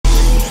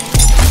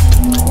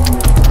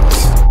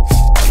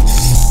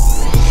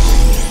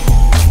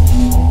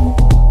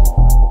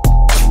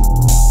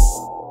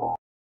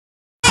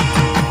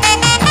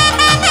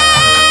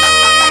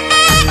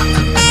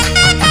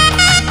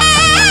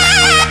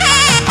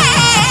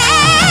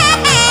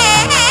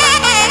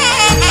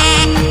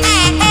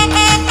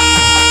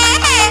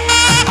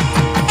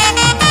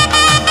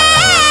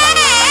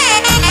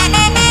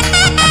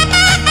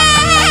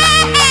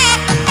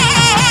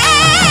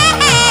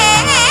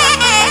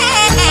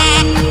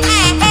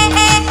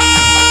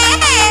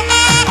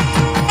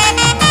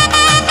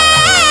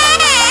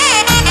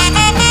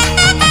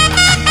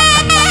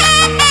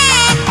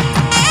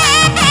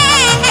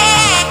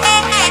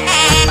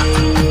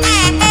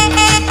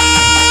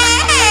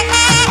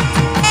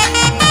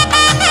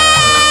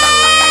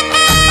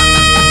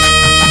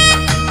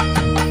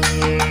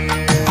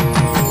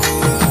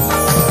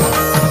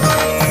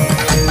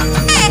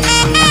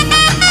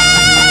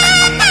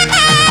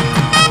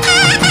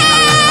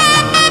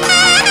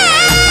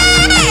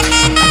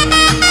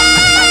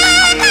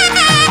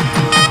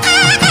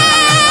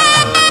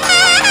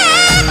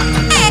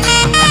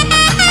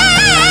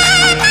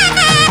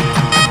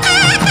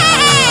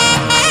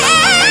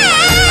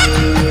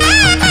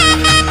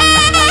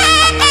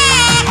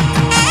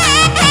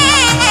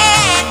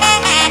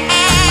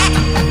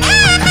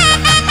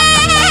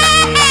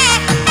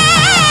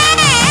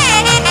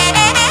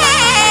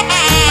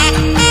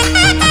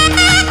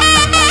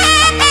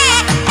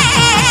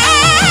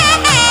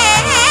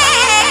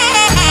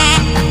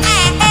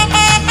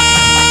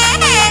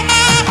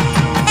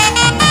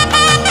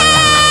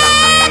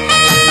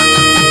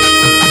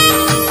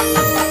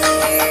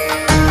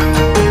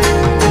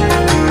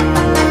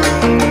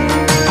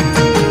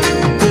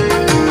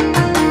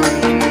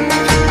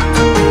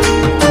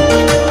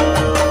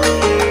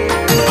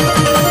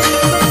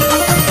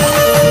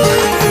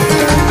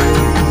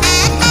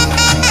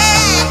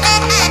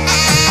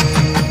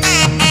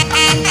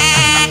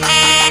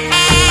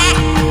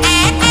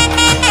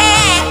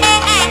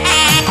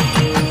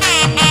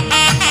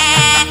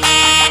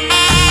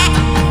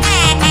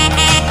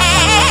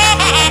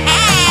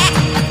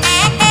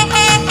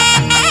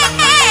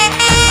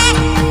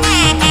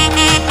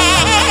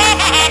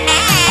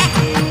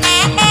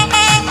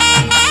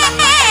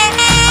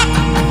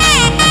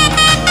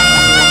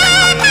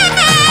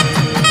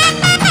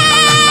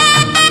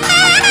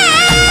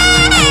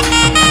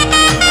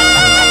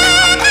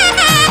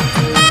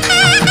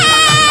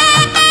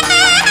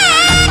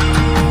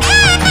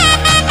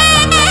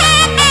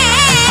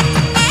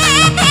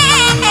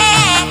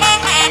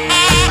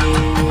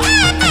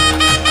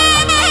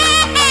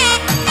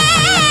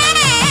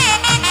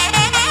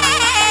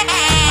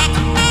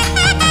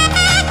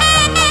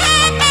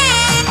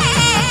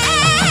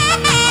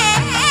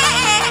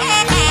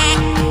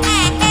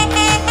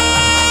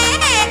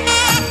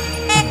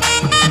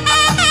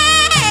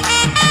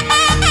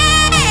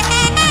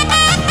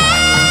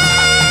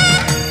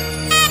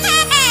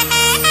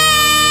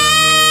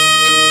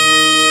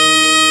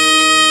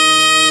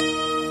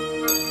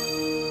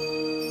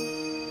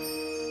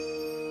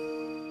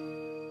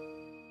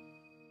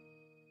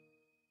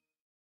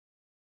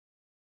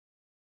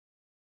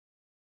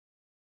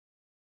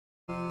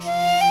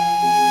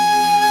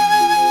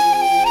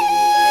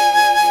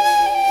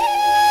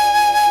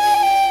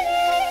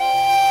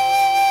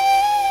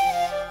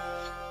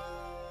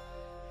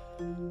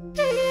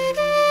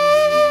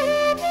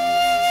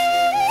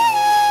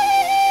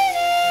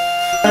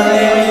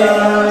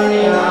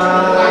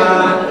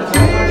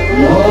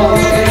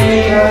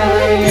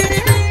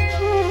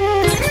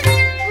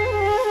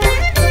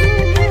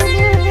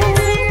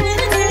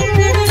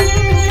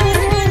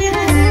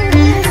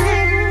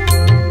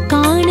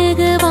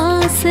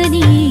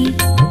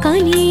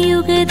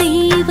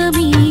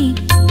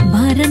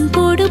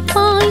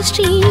கொடுப்பாய்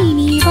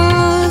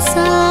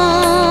ஸ்ரீனிவாசா.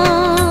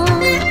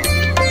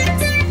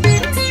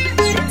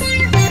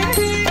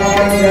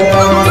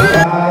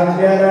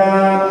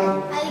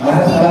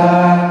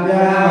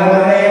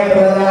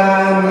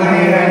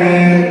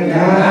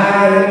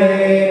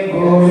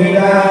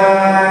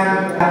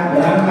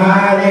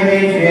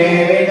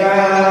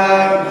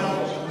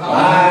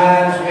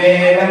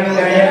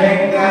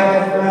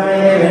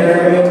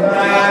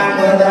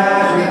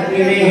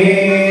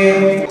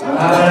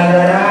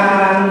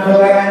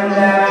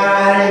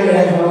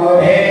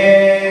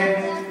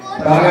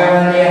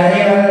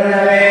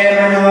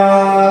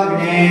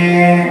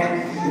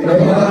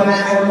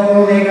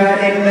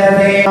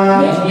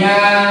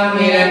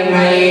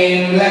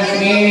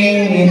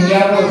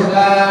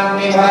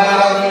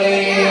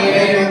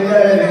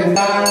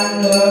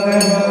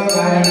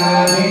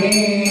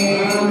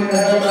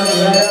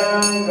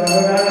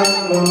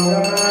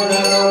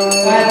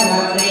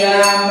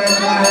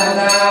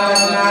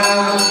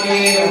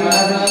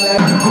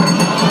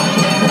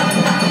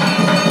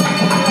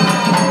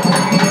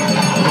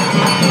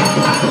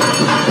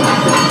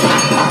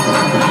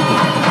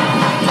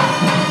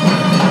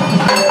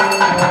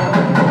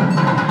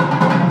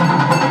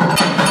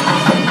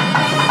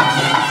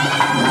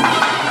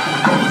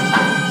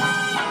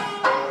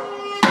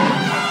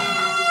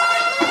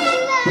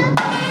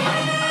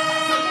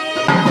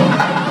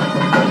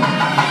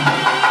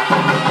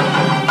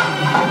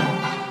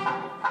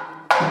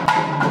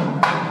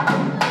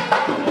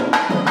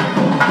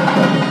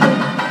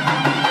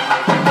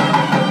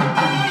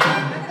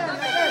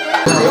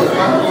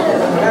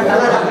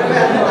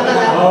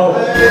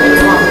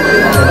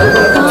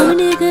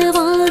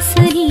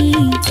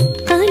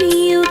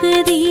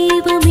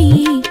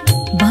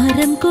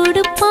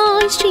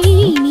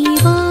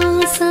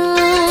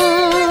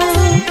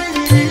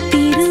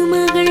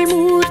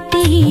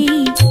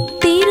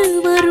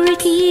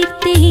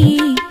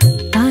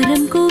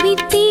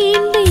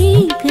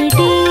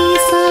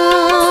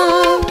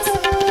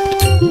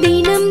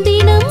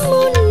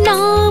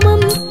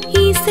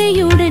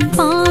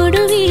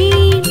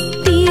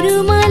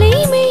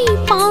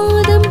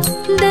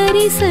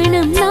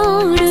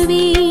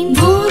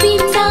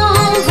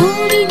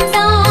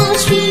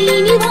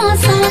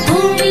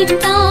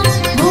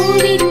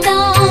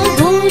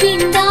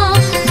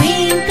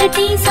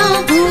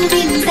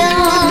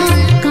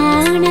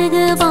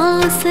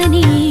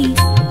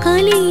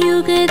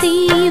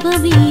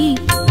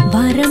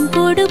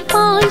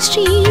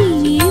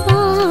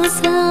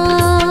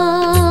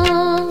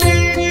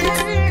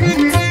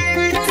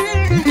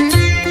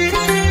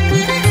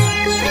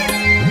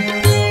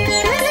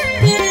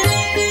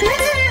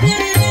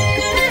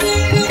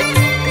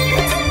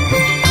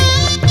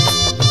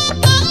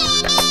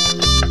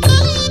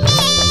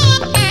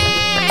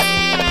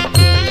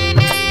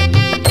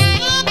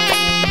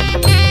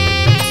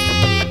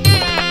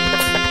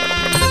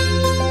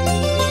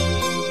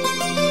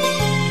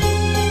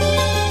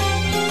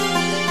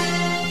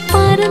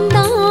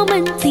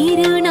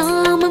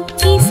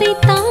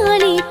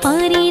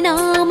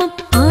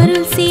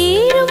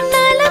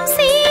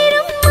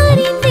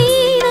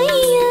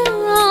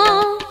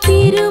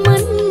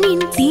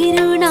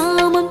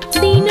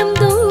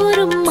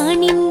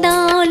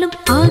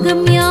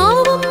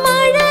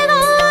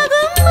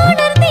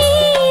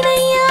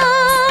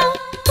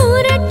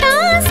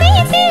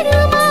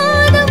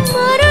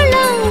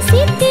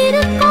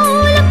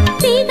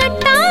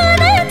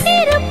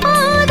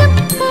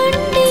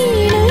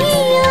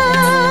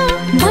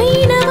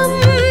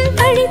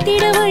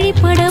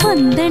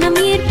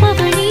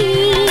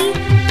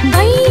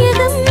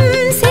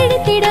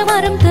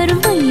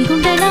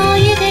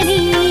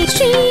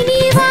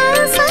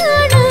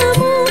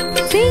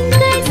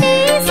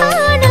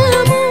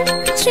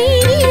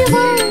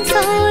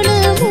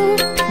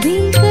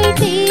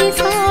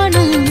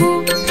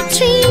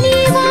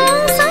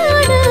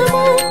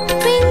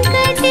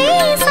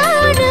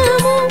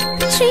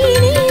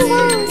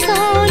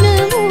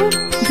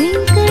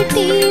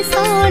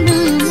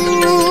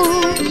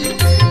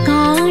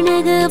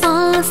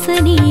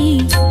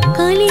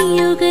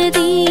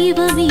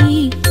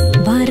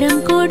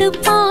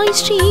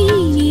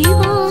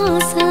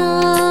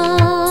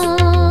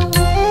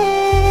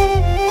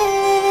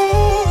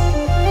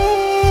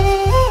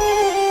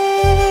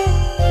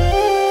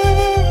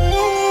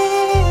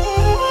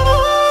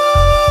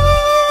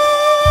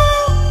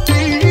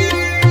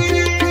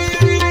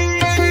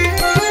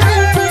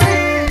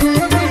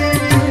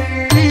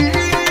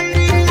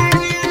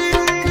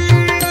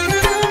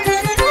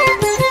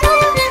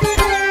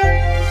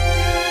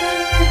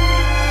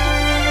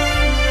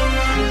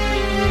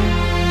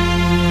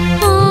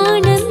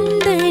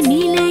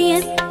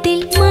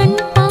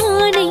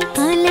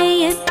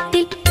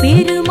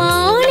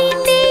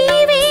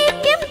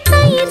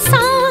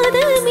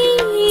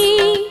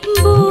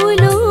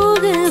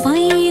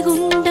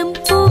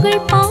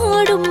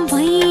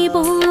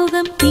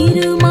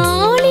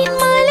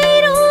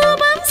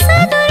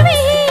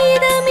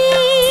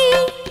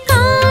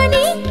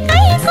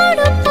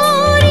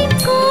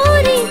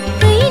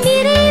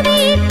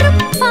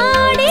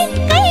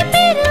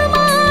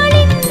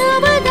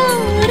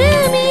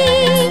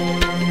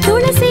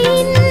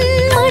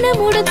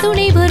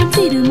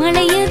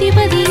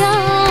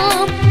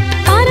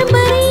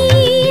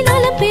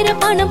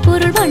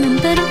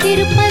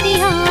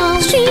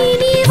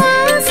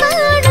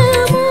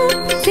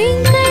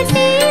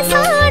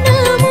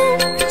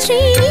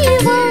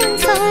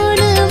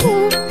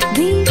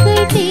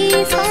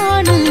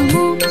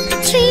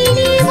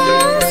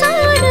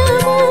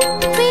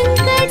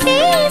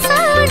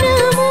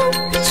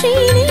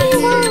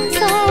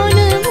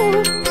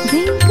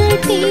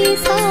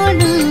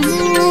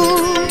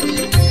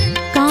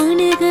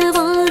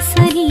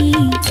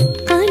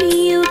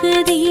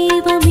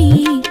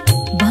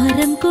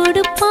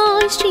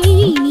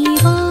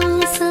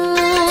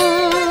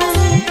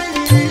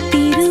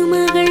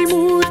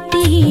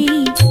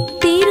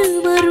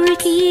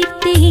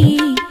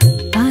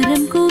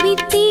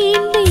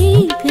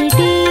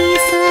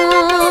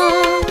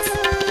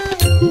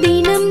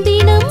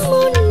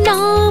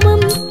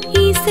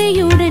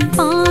 இசையுடன்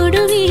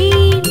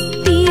பாடுவேன்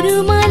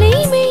திருமலை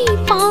மெய்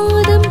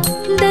பாதம்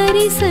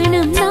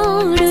தரிசனம்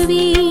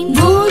நாடுவேன்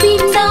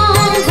கோவிந்தா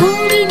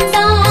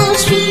கோவிந்தா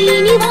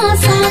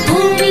ஸ்ரீனிவாசா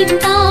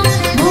கோவிந்தா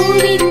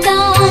கோவிந்தா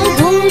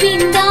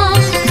கோவிந்தா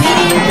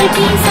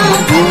வெங்கடேசா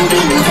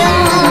கோவிந்தா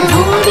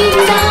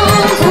கோவிந்தா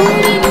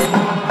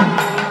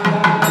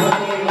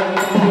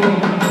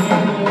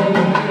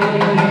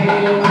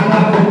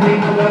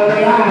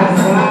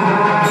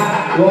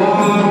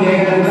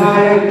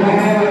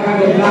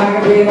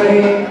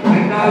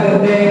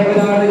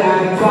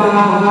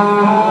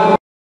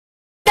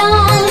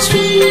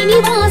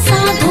श्रीनिवासा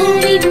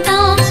गोविंदा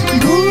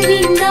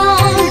गोविंदा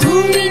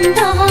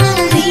गोविंदा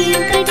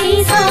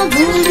वेंकटेशा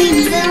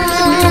गोविंदा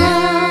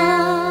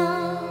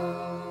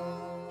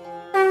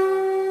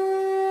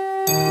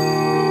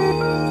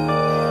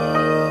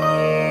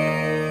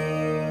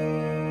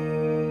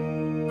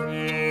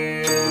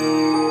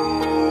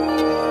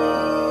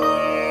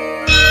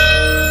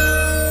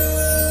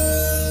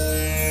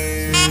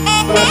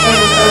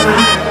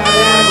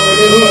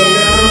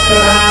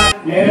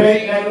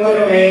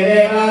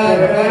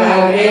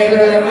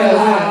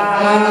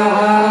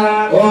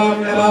ओम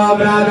नमो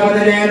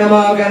ब्रह्मणे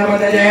नमो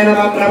गणपतये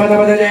नमो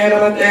प्रभवतये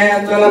नमो ते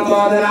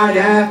अंतलपोदराय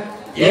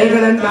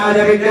एकदंताय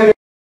विद्या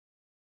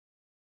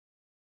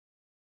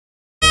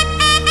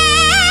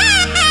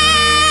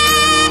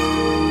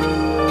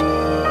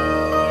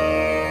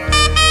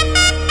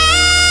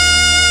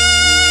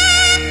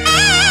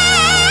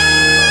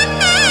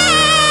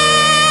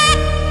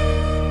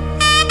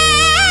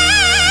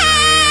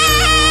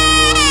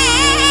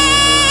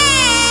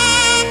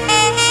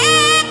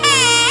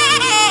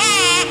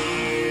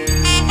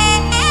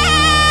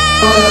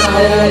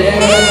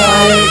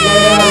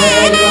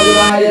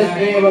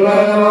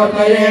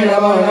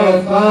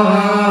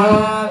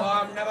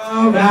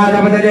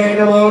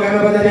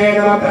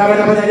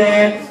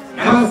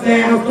नमस्ते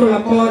अस्तु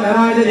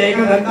लंबोदराय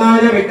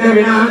एकदंताय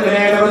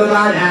विघ्नविनाशने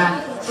नमोदाय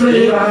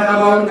श्री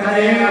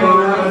वरदमोक्षये नमो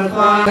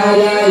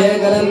नमस्ताय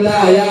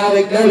एकदंताय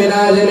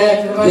विघ्नविनाशने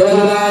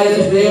शिवदाय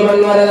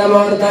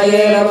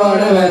श्रीमन्वरदमूर्तये नमो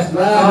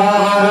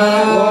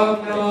नमस्ताय ओम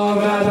नमो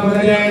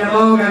ब्रह्मणे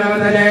नमो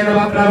गणपतये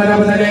नमो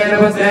प्रभवतये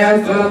नमस्ते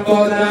अस्तु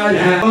लंबोदराय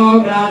ओम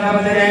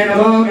ब्रह्मणे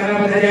नमो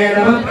गणपतये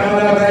नमो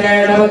प्रभवतये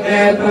नमस्ते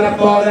अस्तु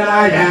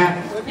लंबोदराय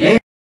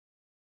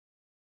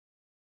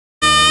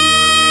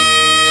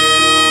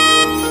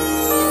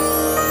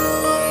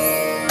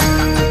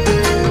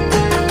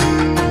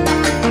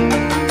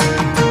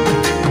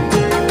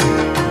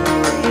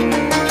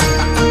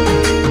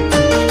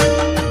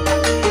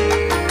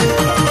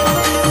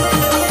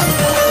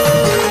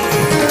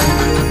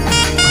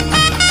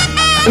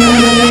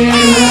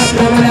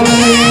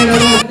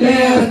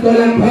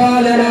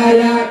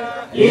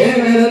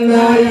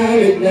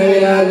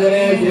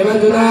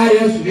शिवसुराय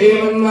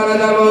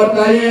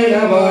श्रीमन्वरदमूर्तये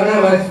नमो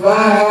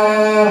नमस्वाहा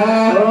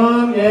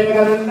ओम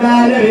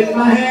एकदंताय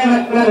विद्महे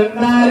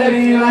वक्रतुण्डाय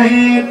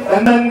धीमहि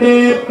तन्नो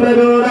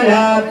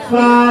प्रचोदयात्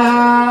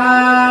स्वाहा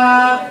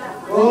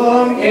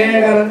ओम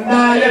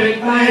एकदंताय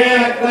विद्महे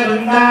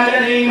वक्रतुण्डाय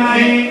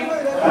धीमहि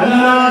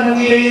तन्नो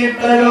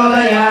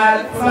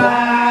प्रचोदयात्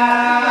स्वाहा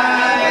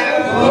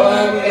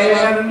ओम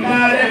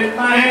एकदंताय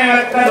विद्महे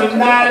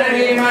वक्रतुण्डाय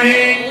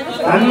धीमहि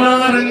तन्नो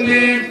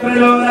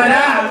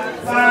प्रचोदयात्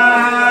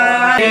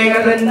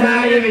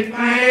एकदंताय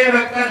विद्महे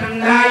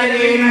वक्रतुण्डाय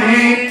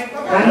धीमहि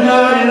तन्नो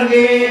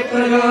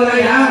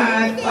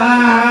प्रचोदयात्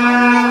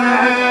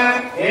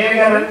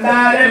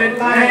एकदंताय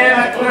विद्महे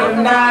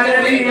वक्रतुण्डाय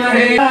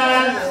धीमहि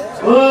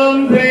ओम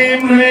ह्रीं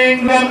ह्रीं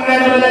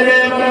गणपतये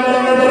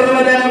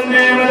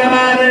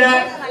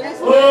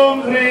ओम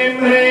ह्रीं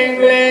ह्रीं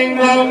क्लीं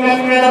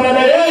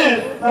गणपतये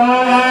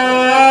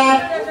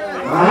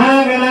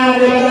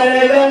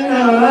महागणाधिपतये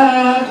नमः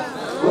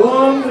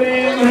ओम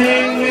ह्रीं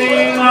ह्रीं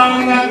क्लीं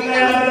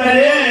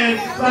गणपतये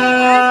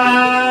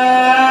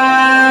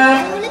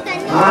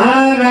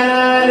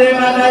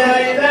महागणाधिपतये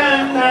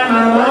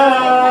नमः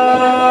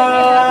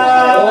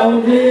ओम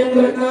ह्रीं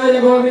कृष्णाय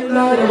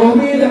गोविंदाय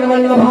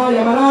गोपीजनवल्लभाय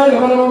वराय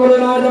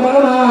परमगुरुनाथ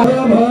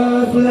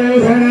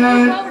परमाभूषण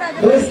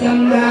दुष्टं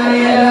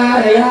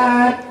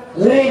दारयात्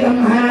लेदं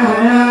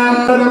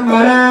हनातं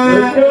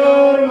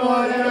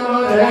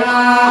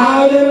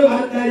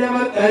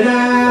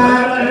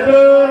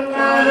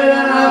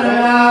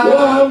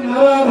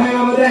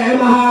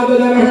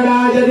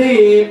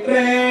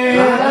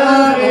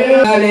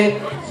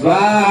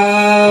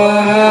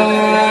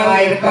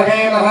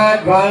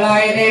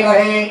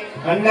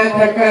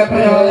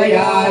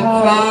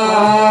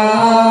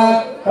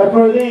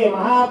தற்பொழுது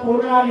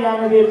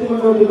மகாபூர்ணாதியானது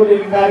எடுத்துக்கொண்டு வந்து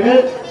கொண்டிருக்கிறார்கள்.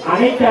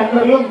 அனைத்து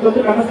அன்பர்களும்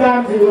தொட்டு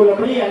நமஸ்காரம் செய்து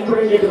கொள்ளபடி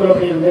அன்புடன் கேட்டுக்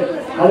கொள்ளப்படுகிறது.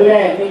 அதுல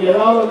நீங்க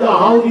ஏதாவது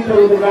ஆவுதி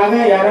தருவதற்காக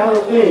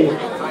யாராவது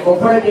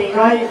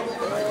ஒப்படைத்தீங்கனாய்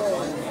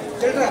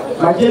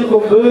மஞ்சள்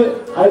கொம்பு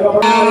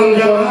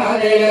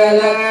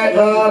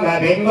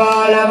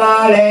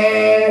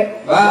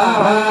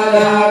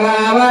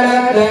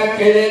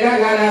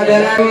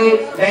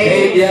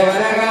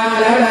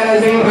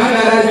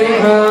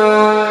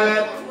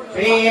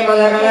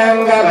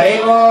श्रीमदकलंग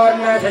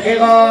परिपूर्ण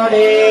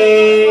शशिकोटि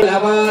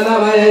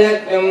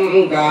लवानमयज्ञं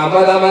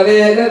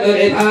कामदमदेश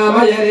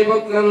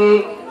दुरिधामयरिपुत्रं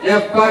यः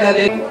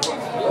पठति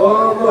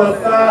ओम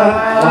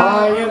स्वाहा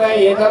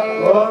आयुगयितं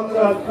ओम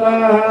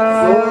स्वाहा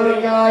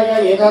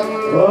सूर्याययितं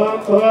ओम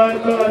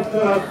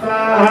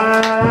स्वाहा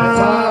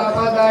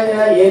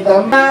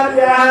सापदययितं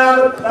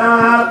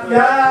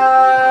यावत्ताभ्या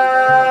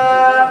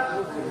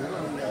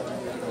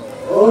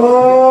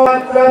ओम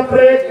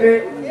प्रप्रेक्ते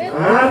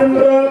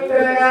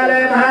आनंदोत्तरकाले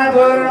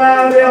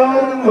महापूर्णाव्योम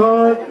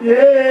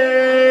मोच्ये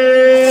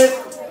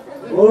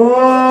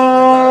ओम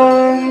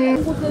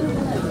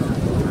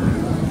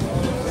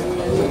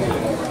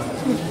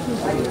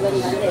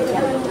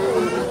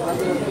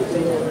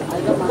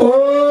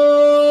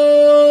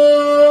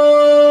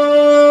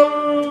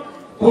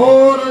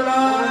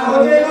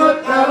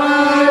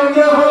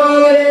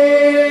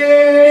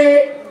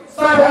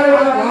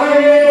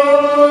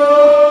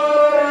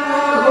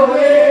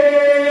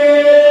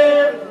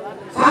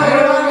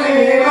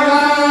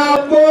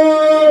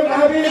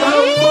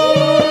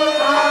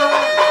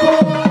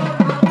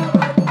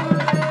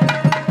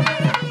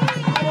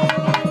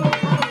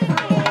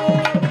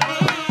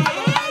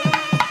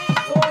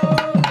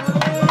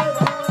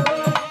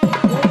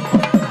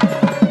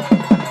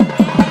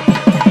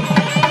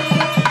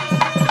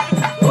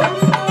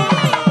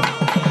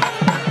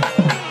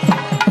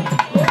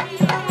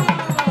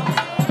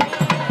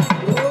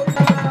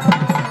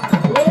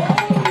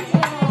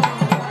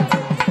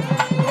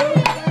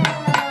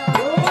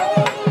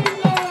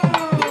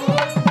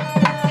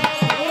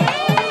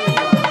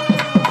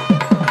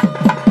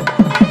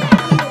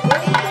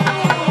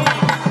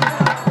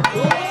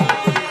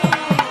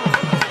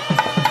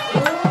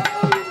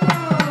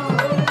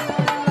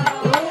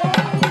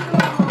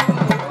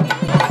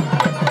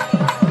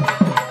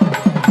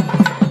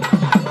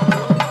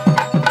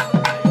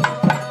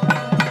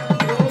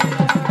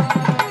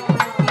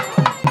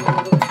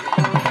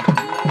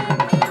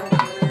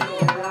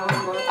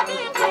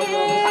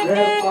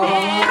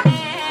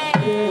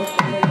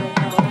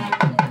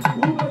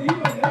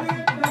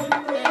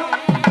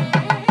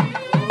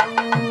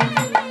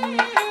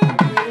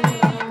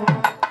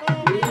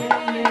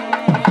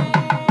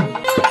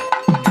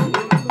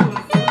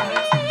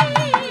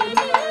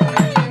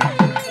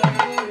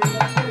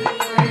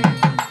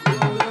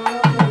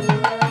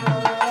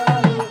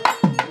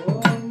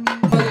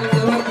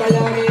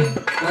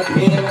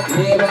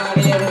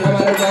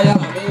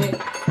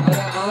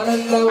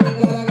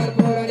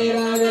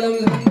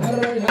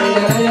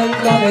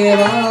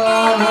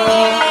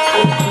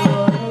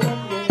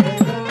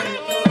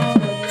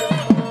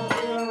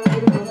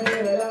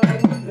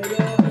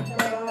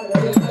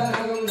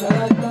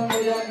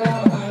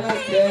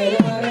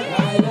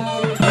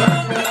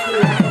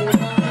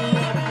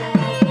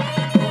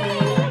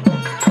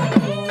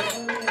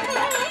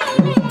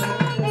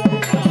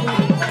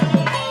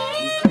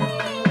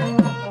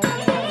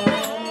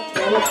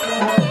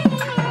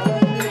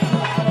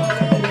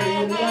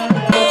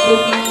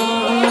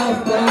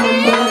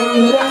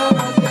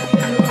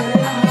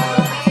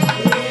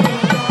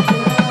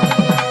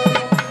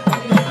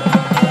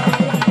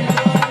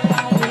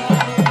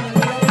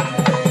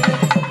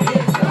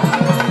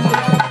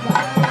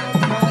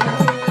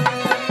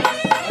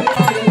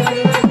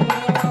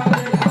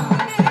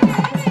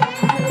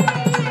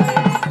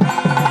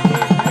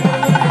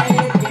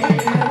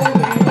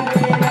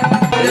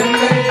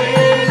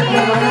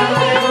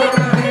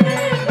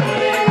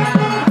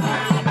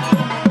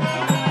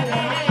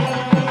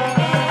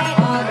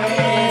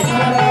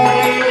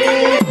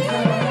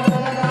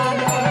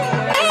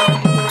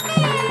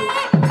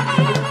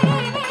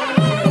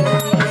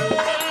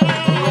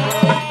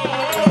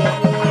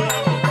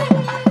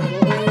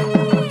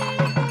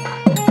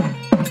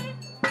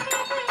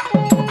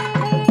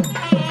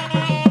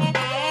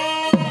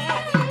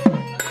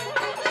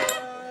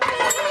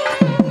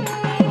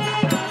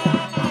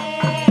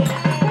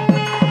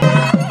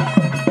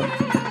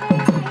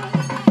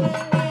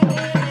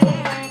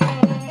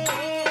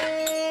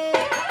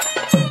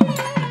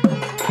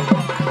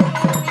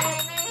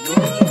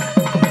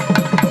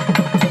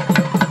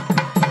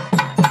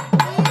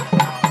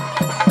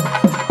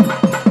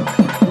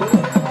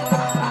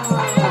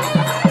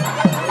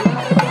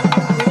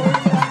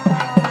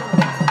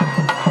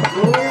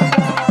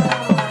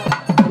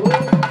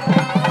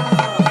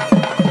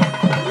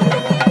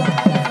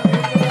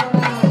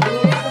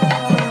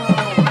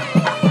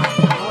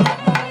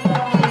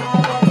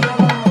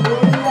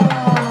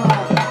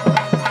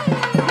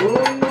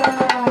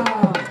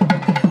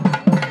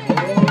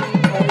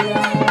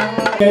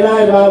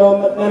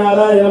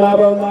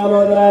Nabam, Nabam,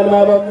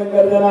 Nabam,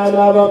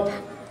 Nabam,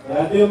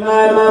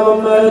 Yadimnam,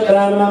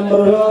 Maratranam,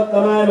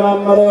 Purushottamam,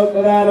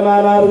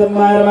 Marokaranam,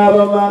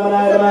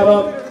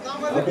 Maradamam,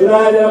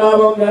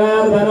 Abdurajamam,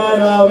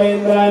 Ganathanam,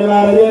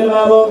 Indranam,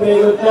 Rajamam,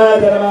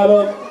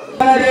 Vegutajaramam,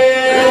 Hare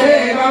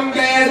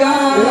Veda,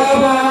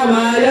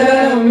 Rama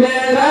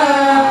Veda,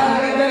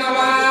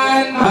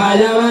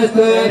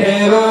 आयवस्तु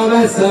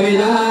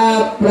देवोमस्सविदा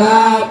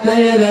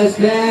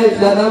प्राप्तयदस्ते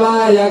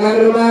शतमाय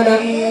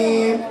कर्मणि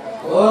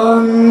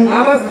ओम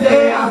नमस्ते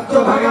अस्तु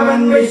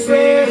भगवन्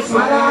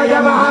विश्वेश्वराय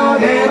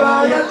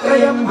महादेवाय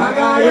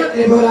त्रयम्बकाय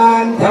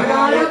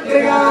त्रिपुरान्धकाय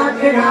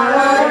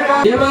त्रिकाग्निकालाय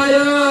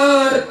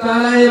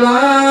शिवयोर्तलैवा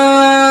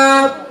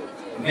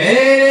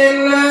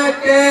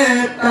मेन्नके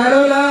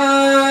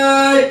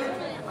तरुलाय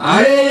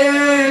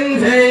अडियेन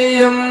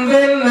செய்யும்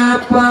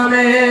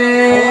விண்ணப்பமே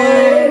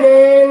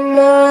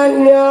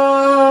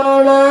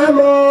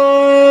ஞானமோ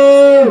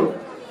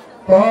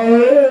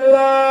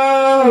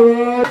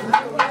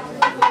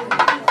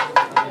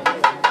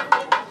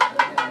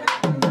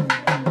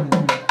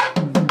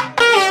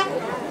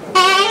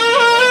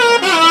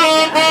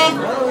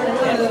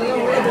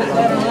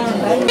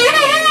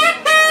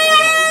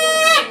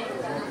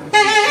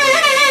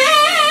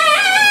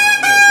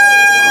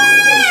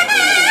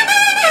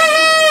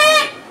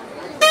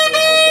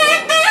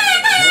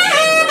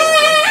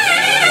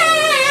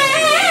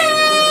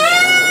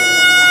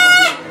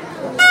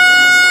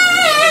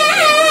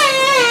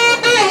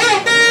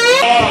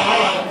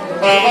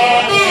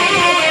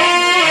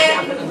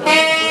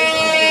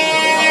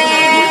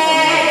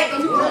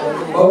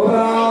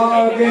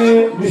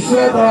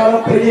विश्वतार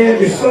प्रिय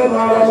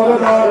विश्वतार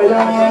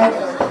मगधारया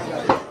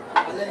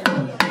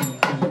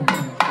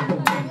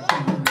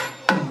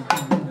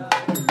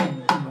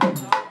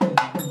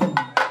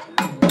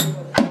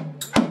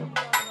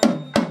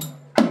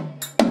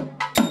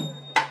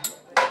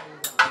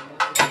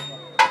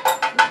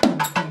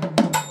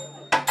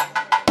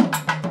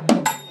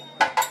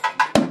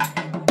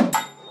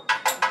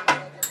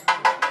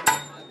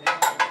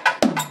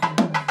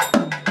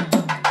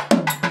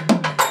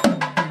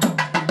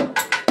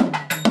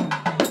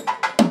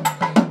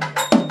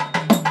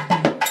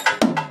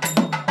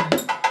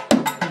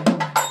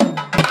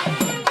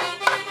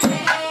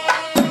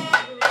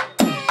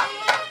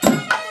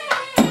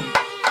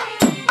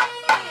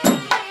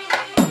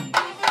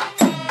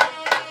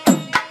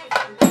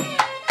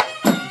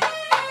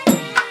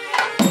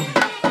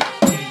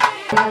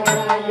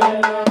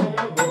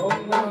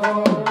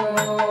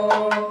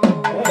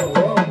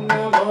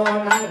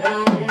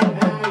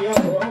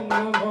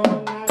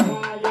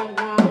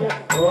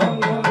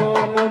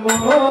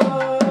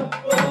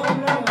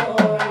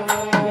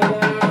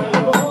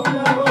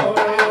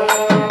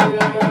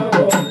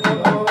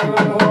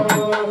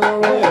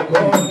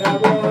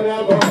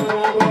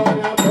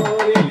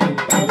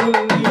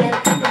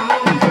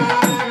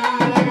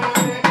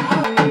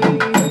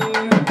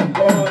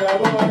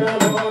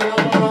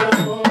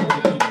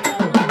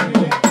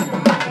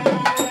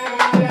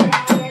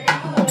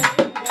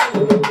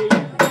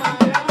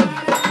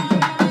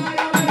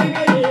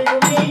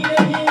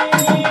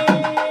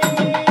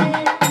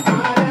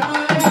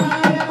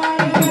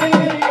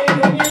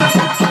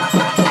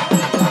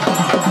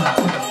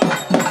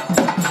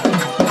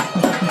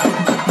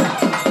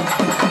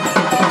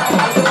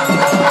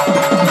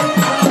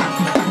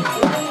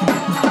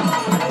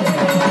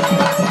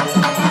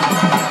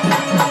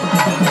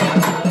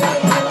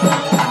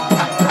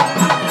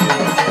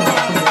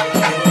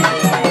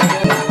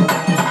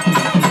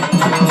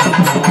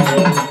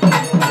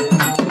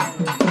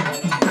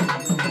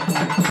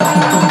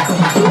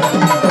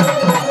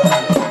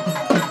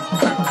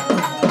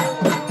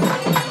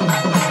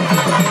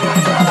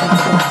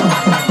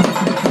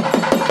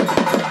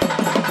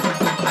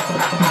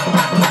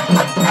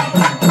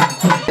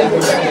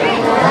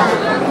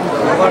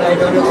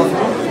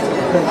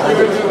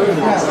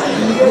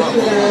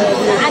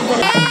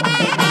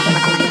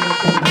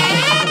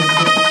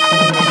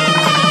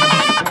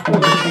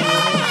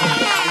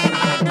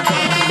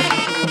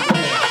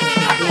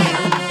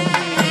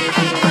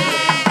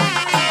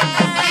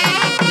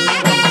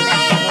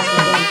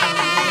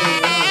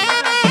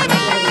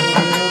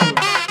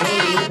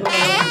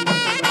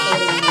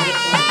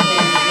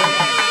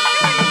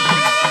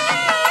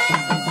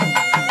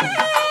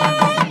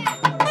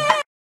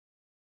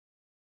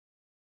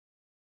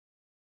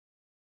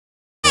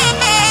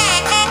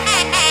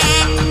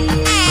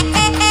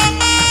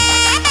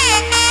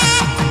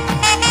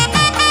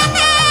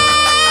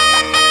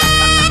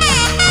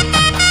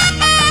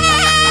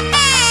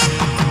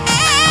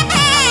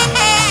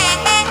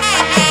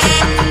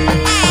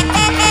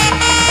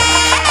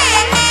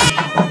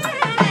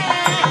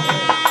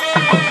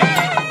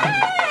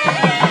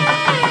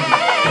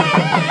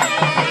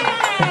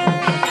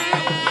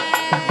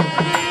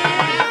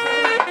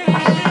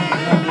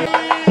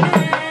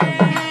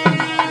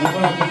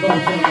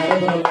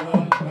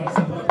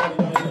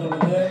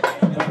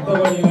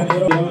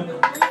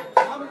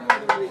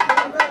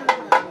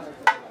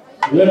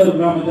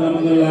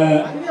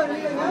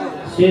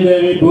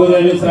श्रीदेवी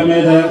भूदेवी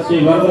समेत श्री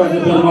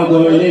வரதர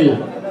கோவிலில்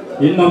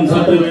இன்னும்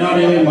சற்று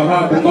வினாடிகளில் மகா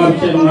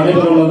கும்பாபிஷேகம்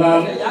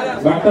நடைபெறவுள்ளதால்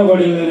பக்த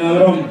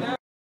கோடியினரும்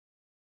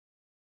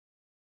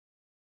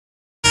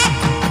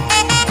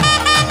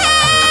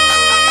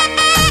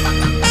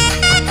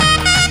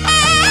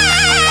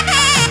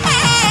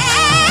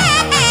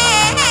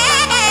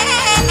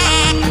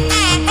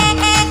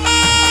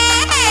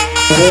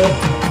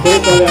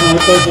திருக்கல்யாண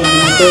உத்தேசம்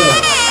முன்னிட்டு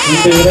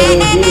இன்று இரவு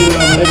வீதி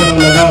விழா நடைபெற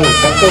உள்ளதால்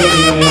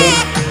பக்தவடிகளும்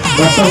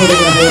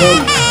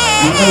பக்தவடிகளும்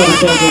மண்டல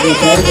உற்சவத்திற்கு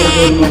செயல்படுத்த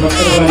விரும்பும்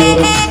பக்தர்கள்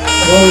அனைவரும்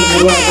கோவில்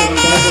நிர்வாகத்திடம்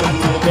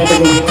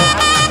கேட்டுக்கொள்கிறோம்.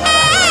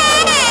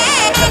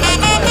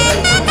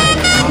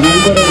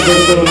 நண்பர்கள்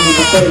கொடுக்க விரும்பும்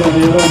பக்தர்கள்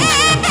அனைவரும்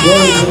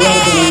கோவில்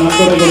நிர்வாகத்திடம்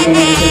நண்பர்கள்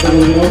கொடுக்குமாறு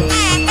கேட்டுக்கொள்கிறோம்.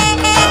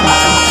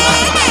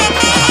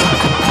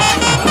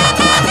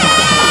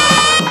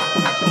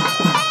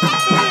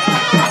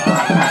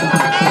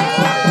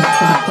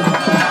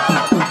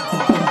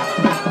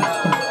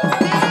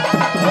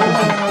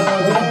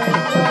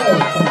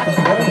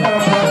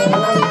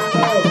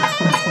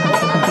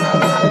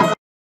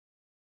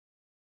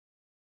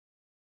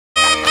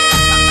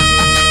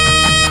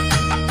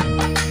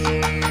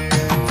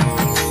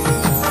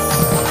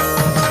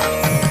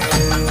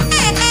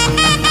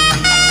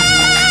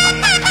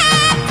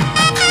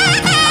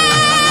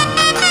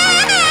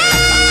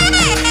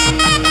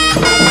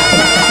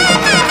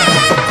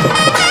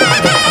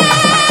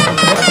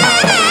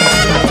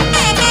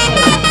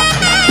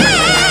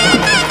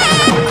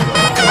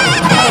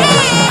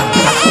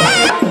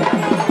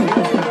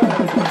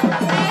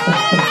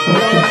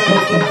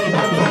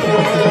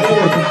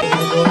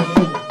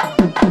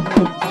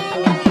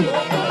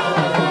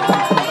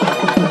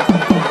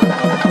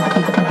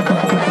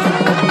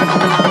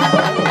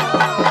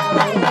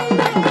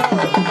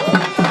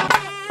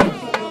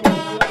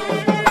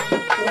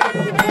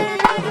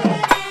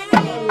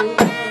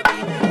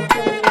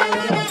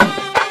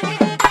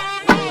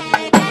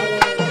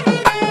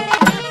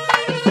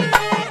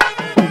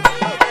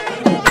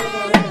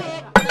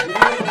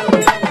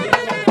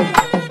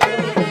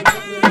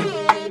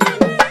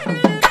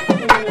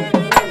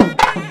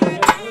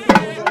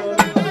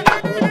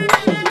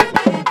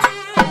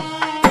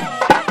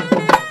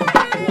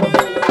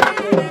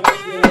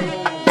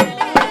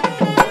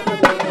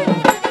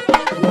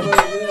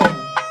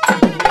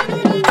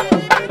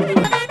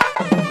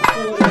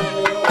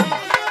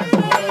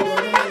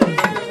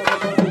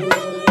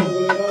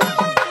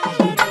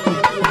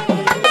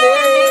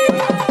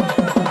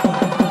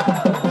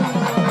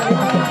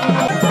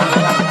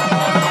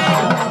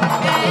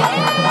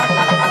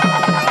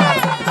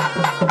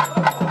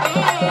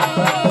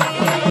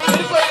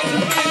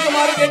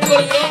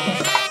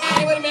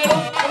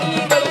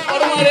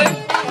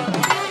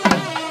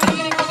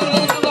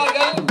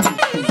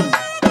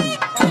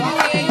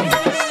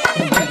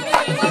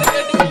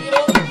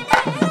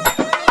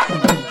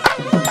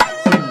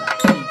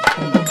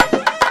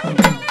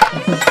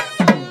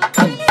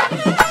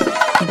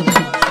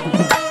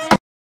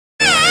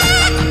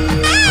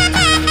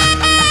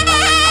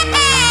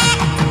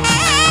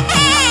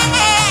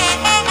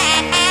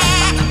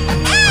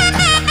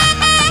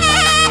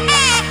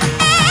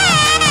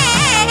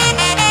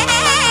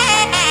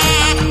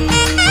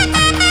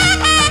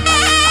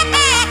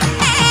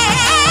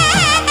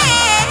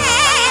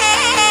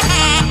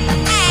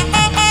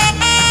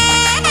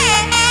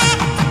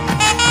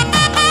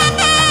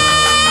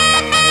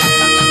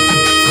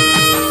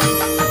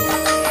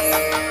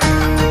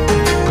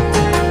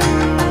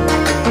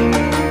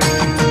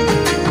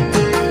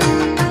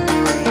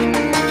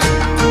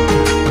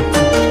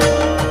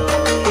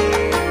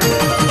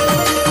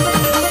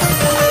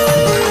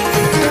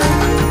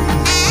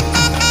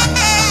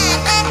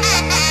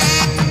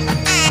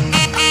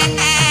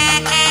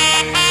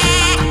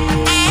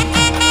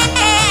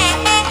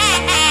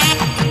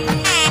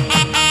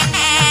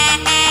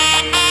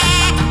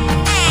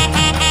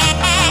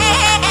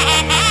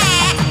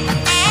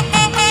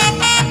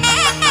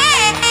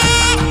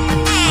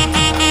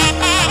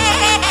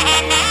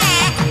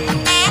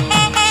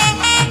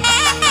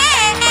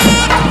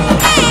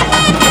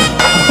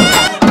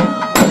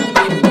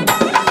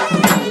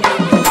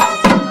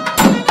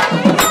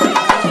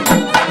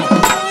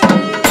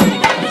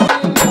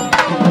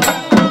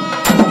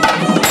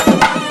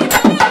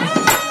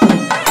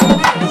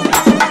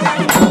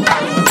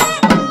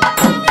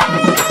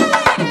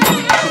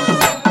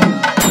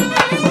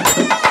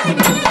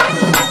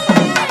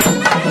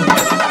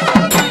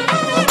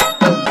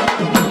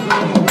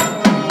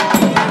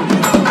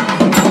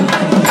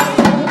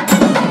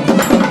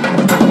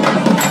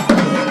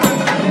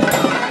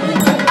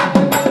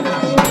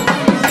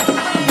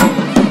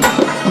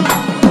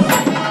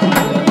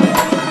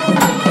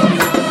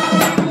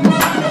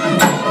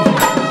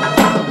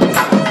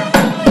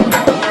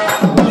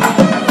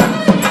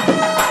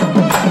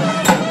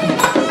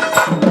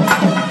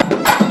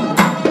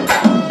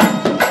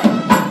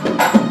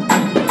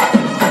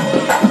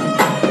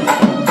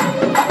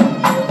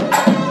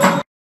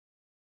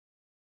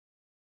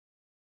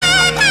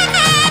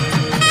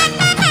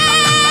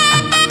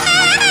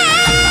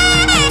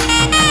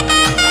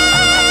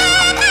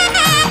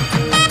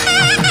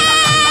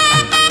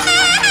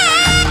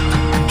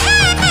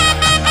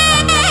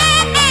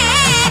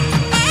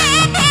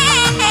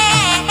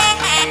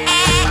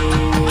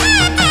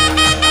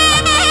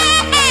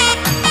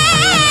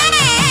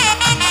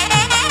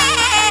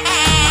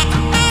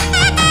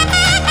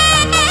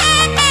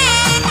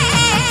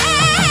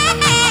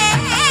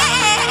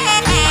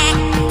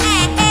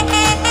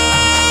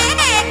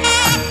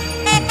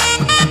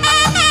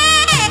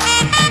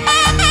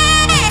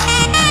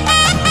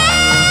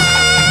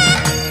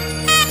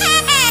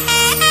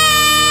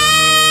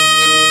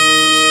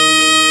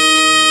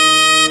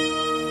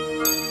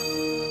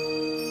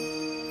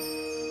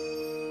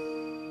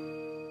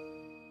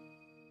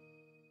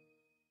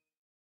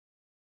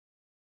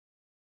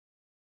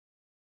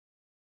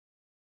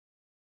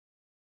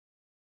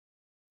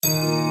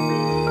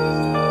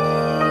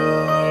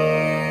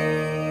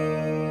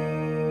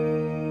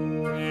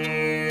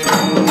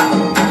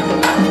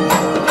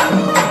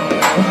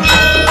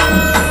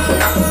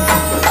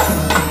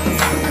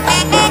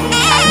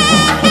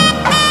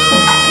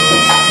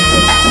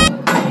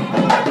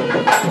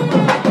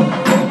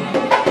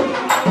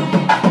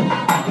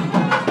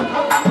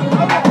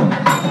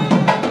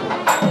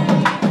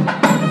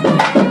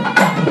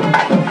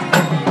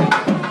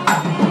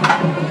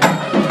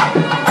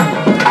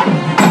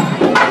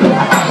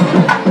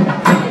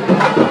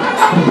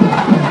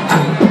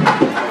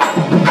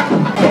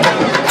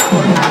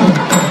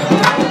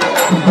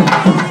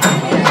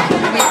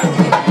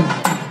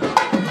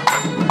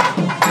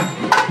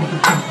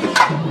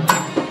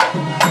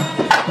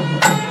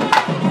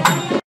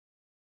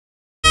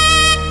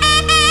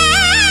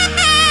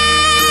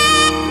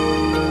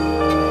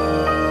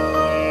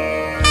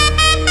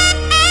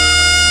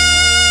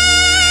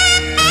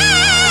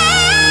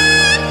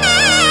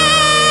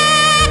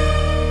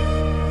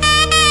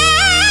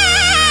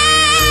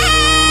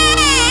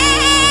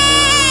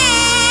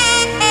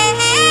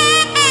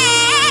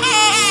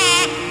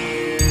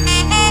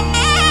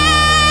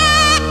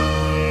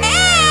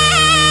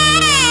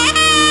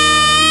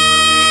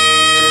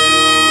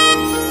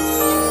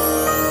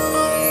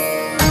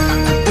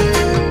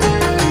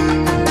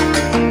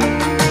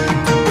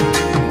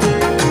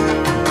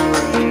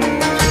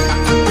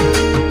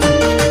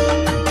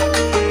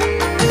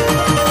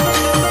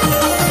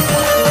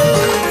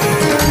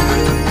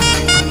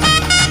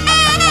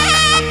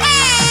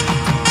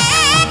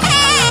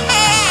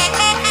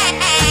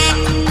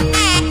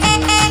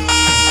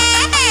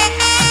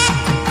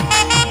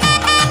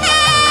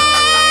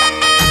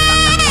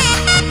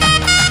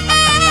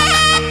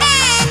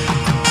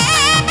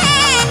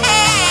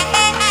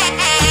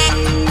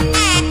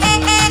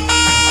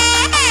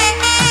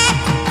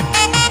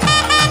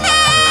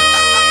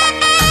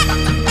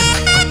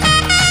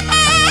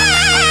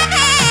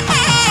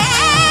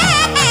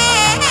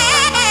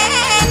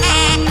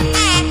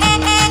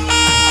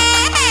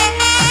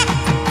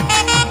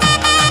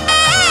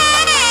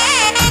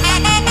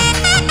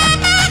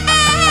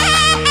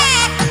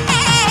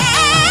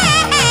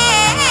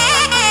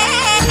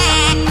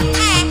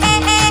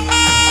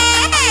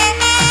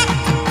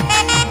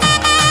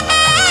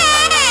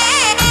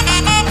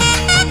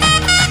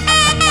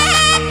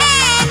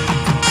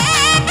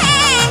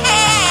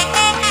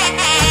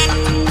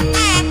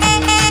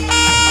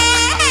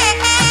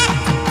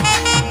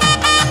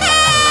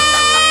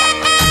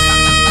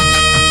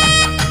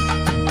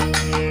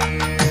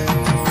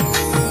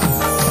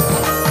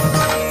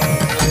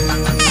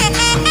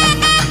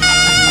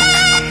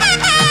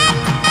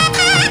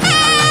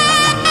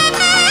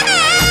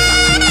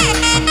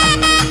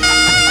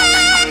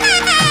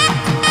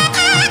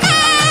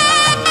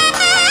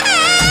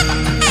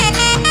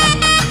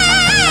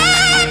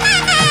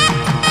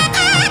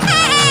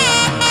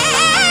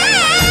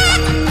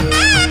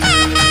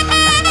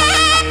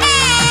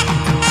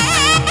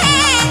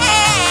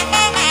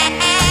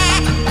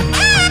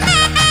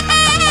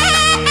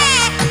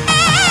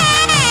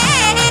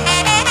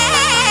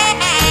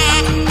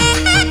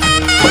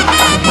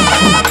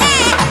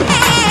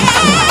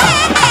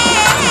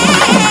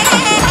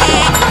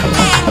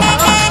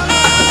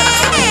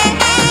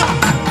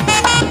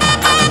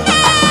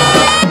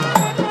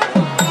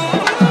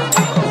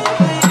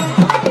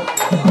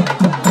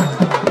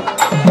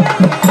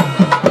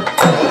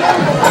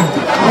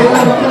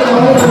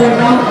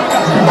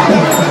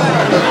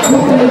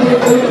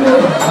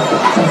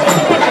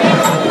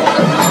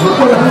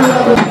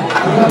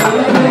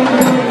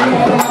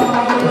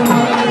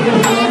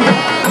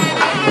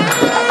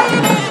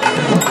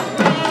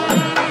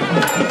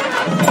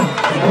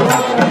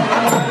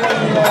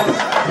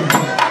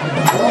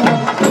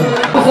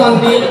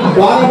 கலசாந்தி,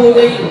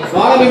 வாரபூஜை,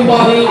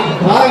 வாரபிம்பாதை,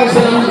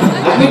 தாரகர்ஷனம்,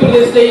 அக்னி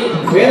பிரதிஷ்டை,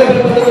 வேத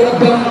பிரபந்த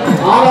தொடக்கம்,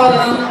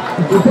 ஆராதனம்,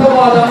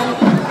 சுப்பிரபாதம்,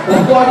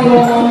 தத்வாதி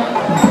ஹோமம்,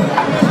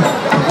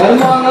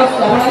 கர்மான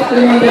ஸ்தவன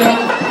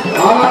திருமஞ்சனம்,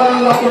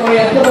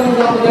 ஆராதனங்களுடைய அர்த்தபந்தம்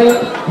காப்புதல்,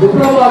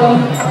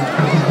 சுப்பிரபாதம்,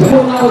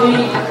 பூர்ணாவதி,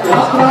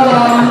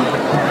 யாத்ராதானம்,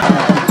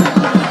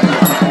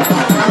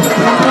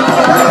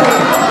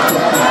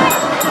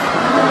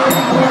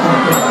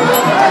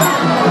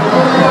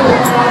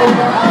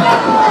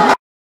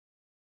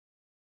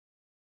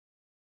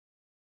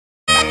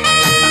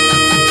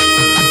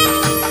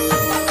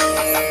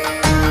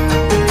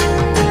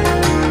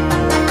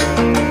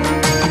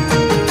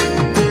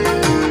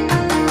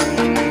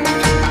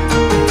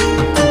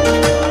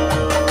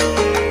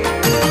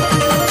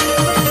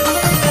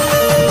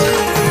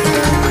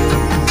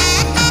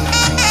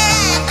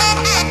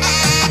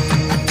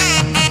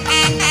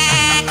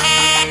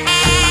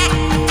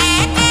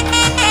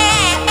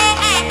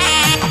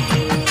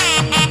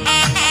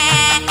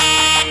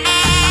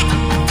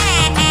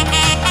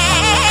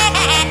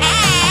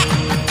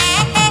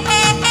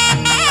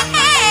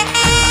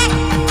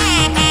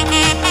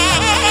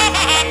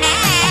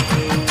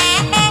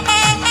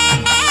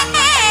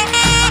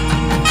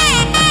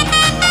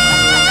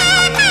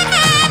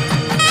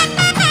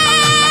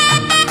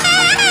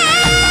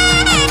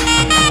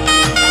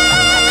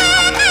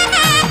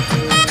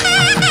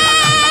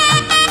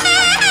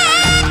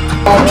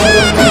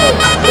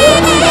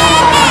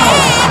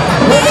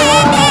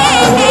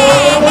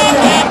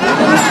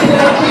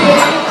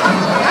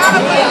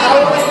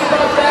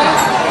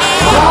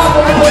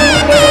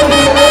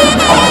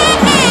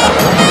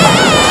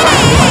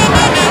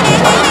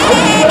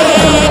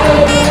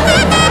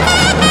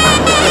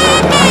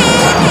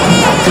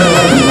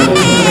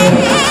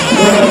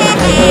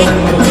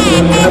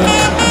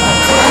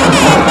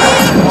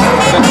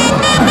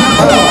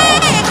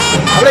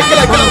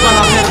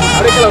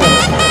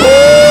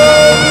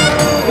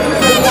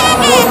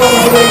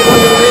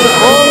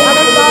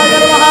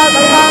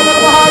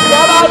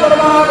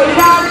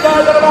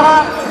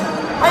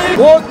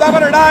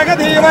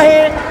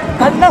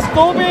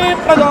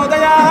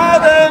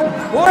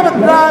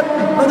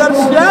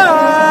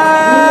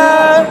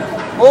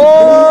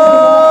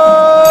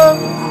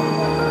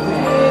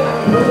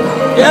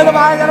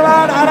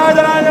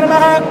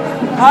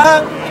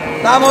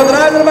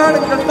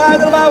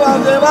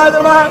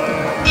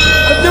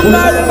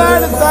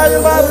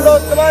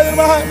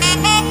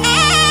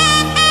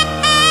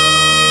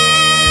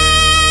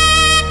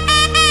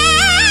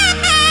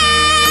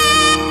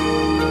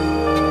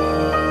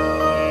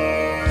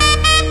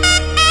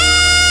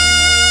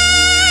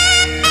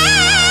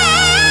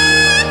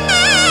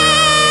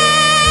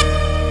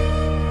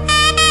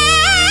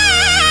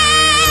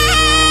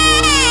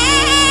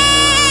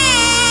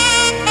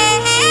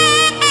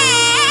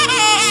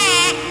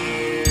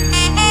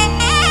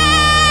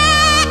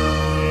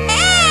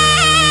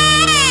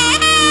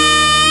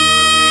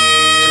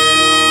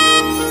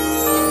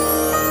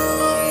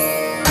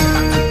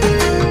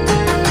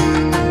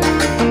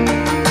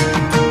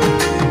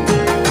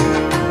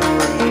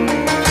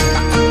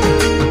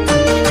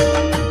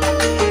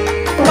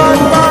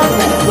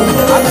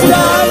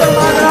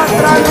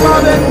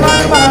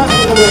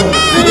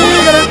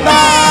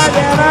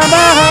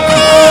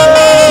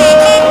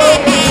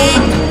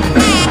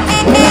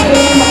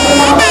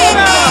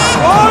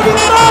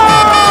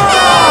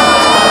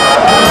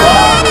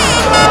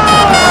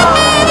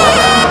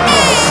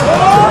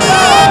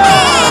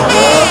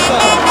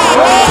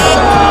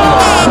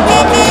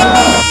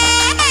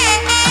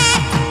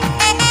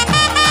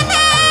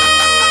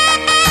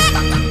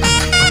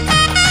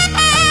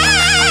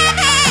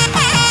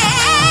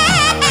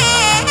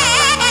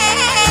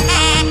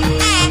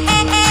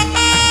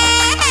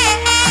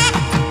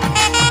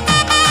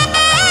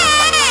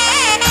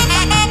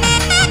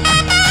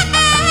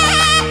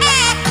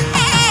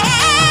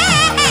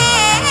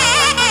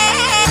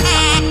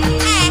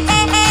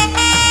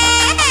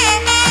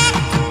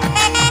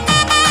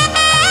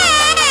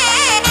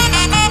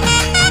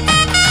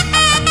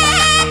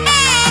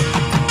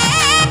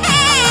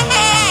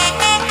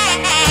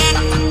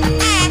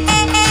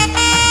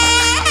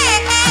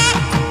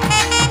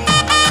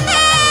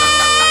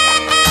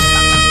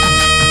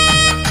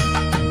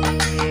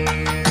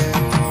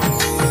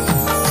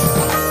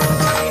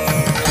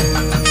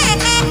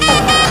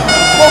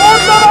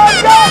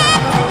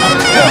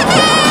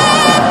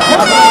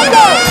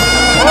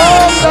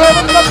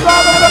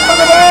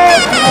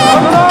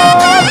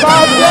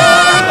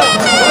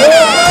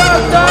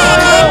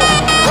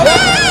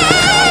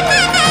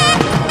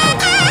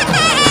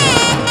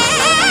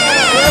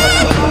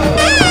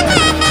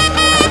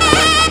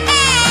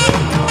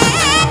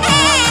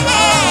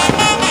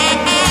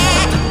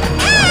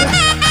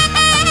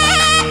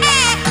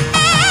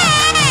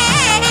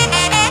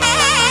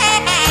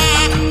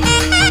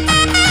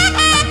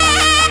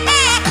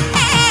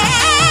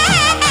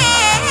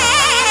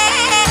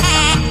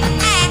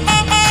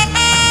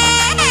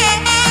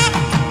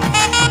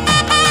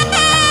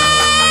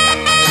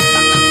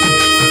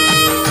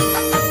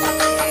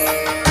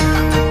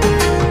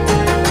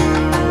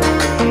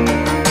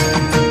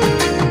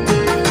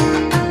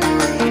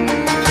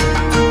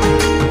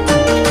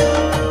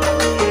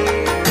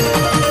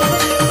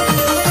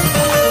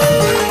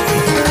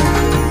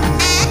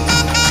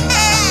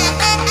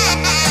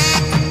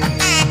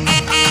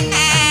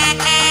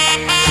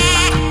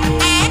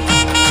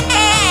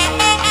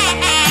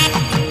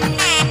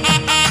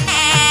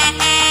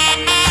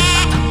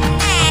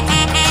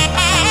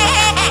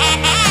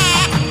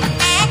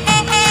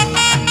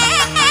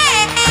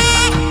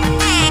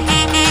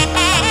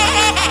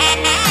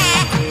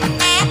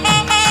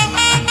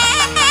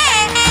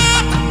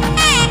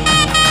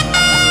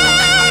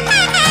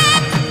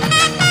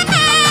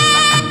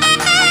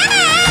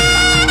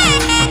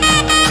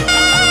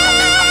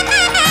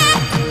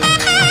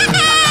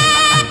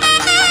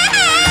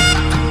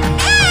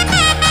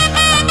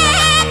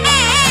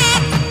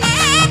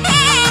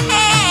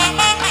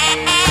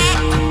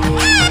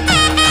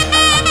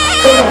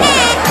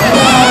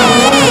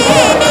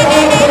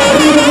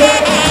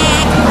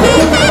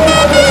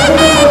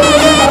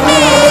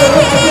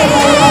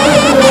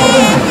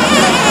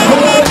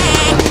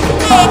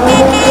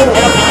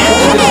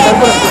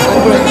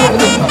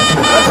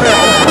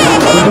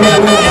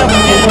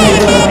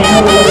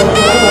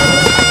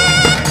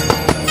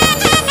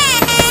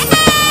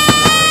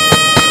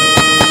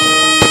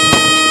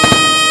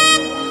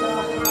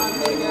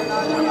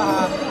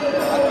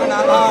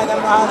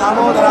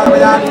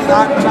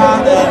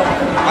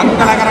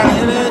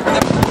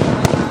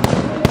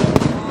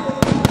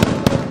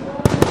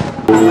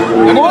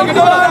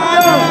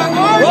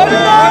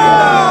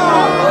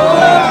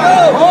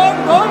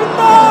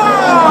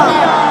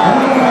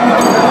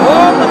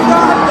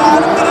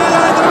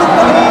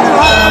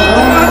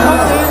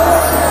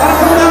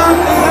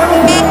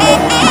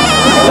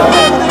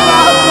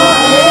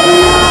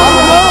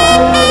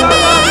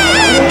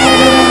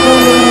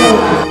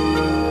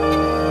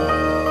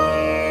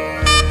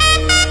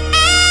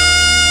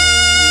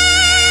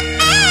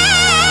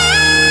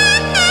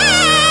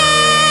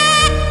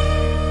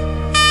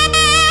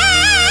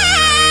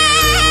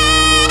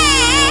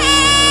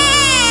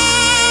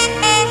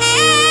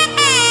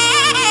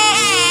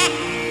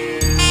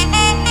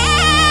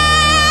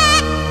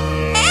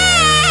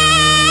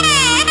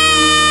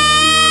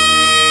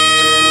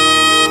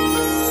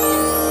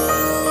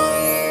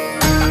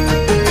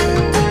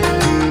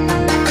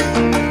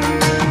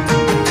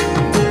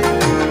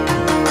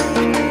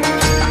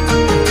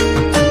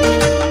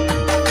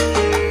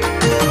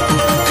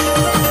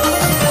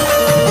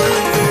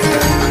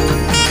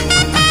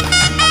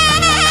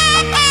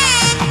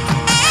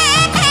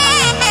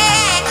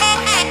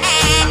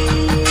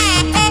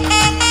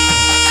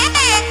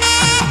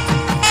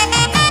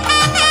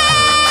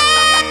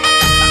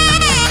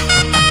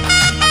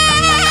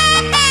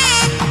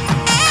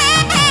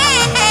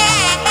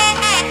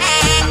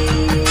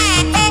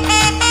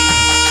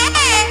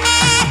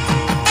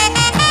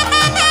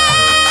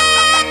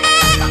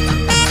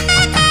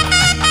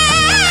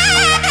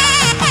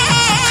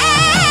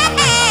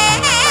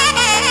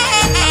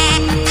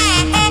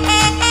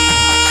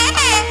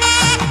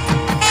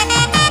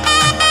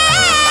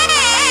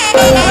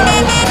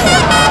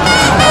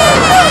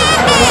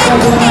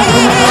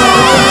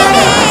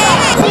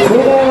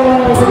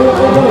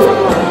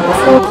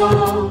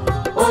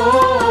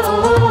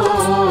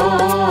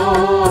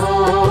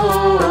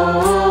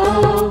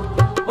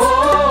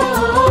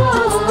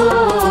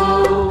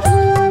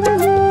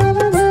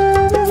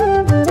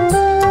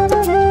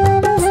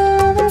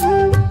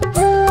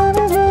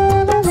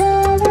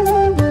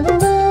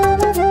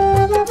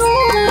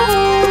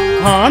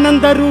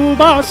 ஆனந்த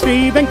ரூபா ஸ்ரீ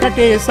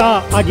வெங்கடேசா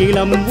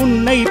அகிலம்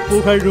உன்னை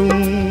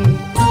புகழும்.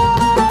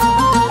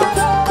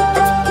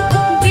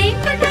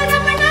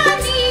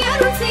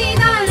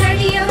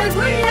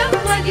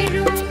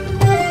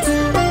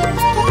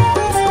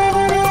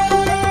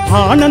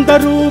 ஆனந்த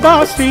ரூபா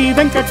ஸ்ரீ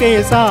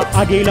வெங்கடேசா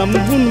அகிலம்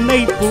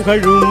உன்னை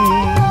புகழும்.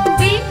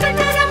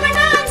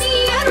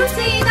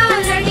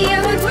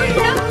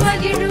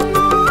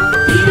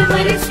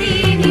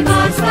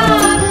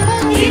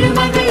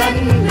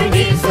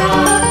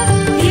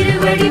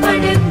 திருவடி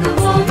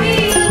வணங்குவோமே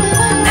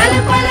நல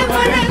பல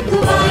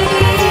வணங்குவாயே.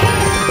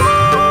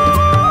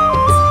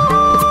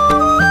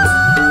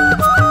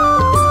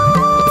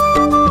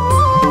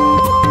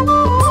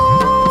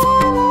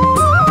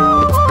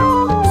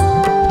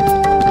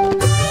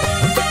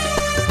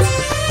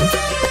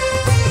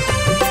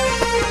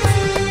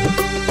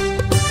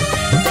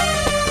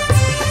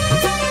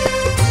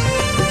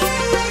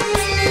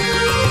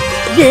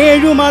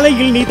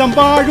 ஏழுமலையில் நிதம்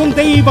வாழும்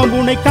தெய்வம்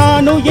உனை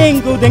காணும்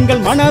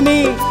ஏங்குதெங்கள் மனமே.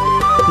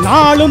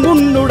 நாளும்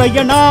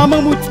உன்னுடைய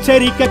நாமம்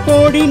உச்சரிக்க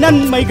கோடி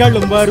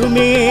நன்மைகளும்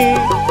வருமே.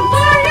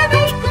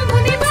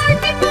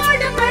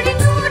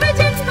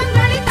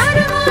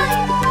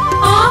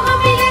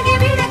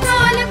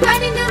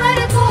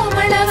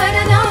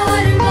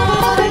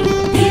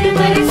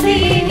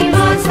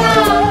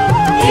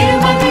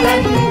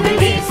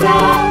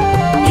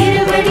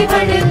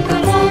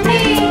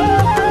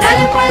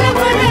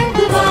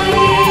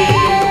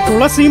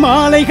 துளசி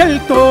மாலைகள்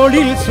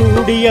தோளில்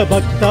சூடிய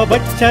பக்த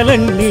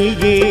வச்சலன்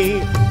நீயே.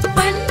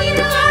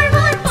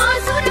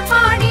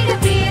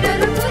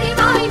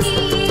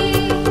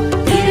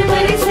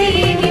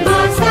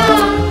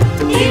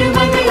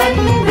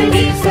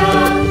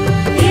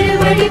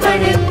 திருவடி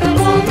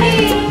வணங்குவோமே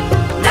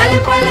நல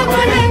பல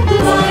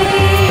வணங்குவாயே.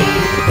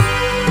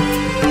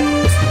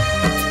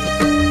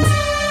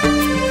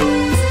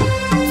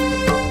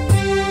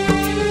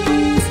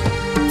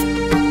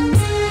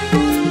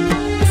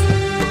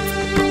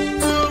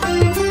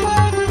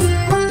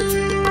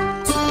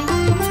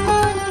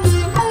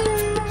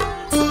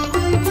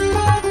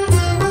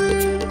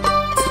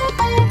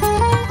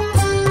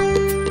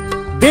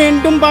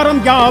 வேண்டும் வரம்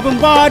யாவும்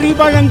வாரி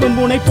வழங்கும்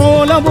உனை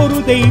போல ஒரு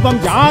தெய்வம்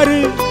யாரு?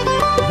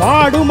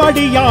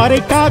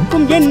 வாடுமடியாரை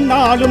காக்கும்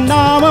என்னாலும்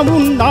நாமம்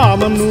உன்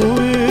நாமம்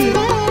 100.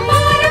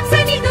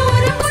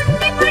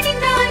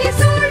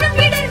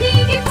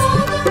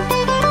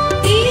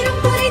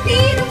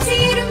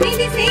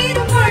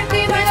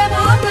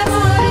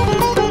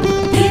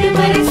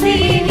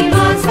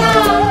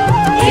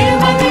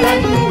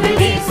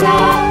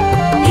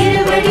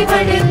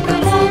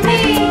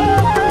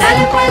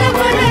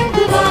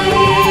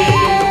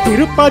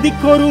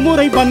 திருப்பதிக்கொரு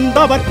முறை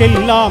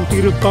வந்தவர்க்கெல்லாம்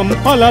திருப்பம்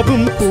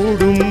பலவும்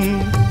கூடும்.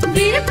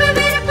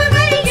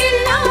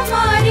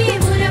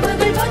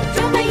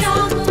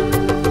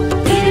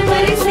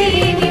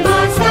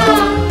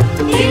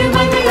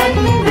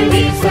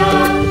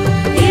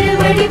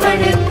 திருவடி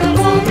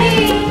வணங்குவோமே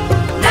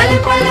நல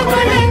பல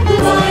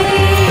வணங்குவாயே.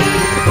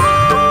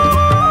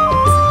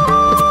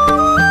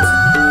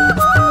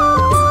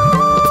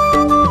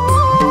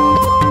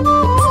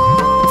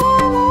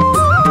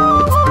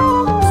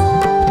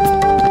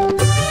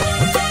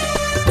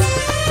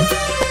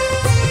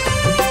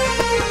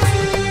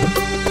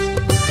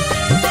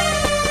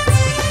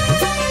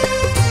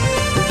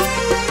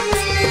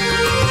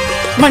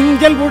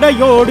 மஞ்சள்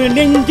உடையோடு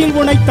நெஞ்சில்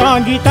உனை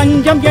தாங்கி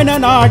தஞ்சம் என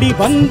நாடி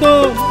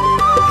வந்தோம்.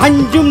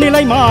 அஞ்சும்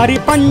நிலை மாறி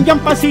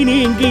பஞ்சம் பசி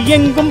நீங்கி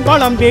எங்கும்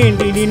வளம்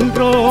வேண்டி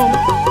நின்றோம்.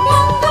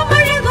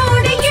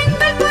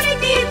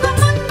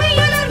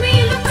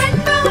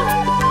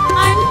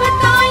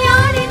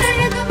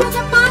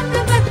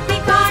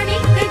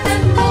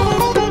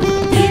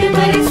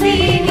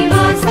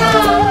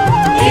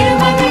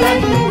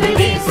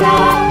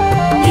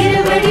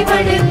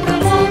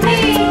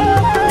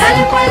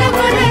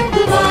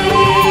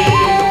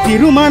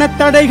 திருமண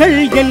தடைகள்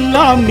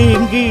எல்லாம்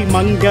நீங்கி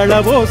மங்கள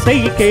ஓசை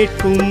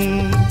கேட்கும்.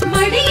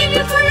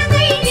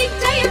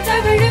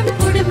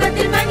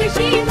 குடும்பத்தில்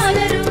மகிழ்ச்சி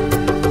மலரும்.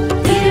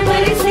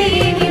 திருமலை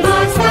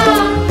ஸ்ரீனிவாசா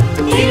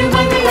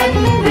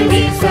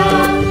திருமகளேசா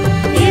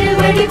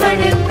திருவடி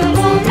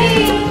வணங்குவோமே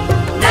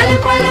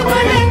நல்பல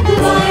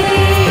வணங்குவாயே.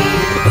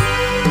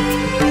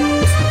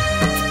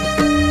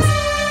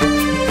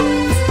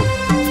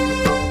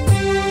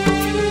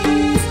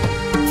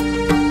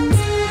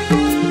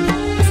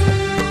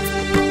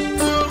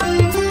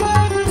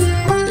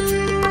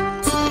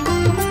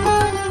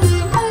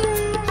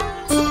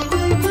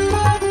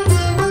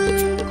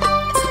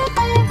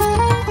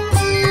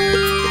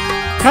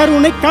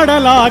 கருணை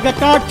கடலாக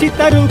காட்சி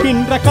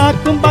தருகின்ற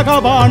காக்கும்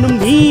பகவானும்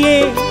நீயே.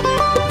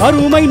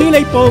 வறுமை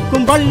நிலை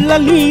போக்கும்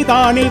வள்ளல்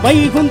நீதானே,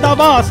 வைகுந்த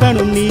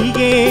வாசனும்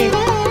நீயே.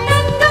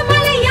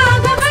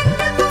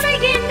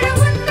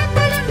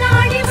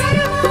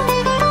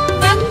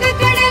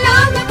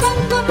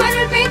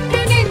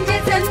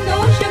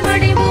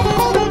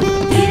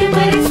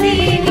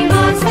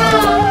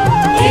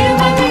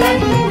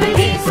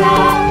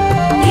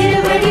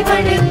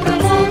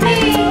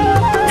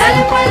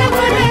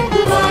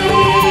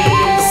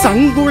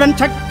 சங்குடன்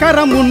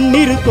சக்கரம்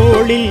முன்னிரு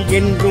தோளில்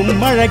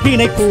என்றும்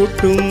அழகினை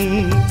கூட்டும்.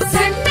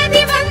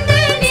 சன்னதி வந்து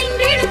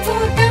நின்றிடும்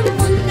கூட்டம்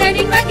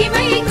முந்தனின்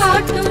மகிமை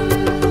காட்டும்.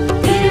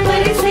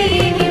 திருமலை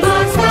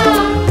ஸ்ரீனிவாசா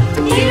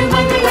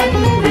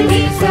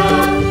திருமகளேசா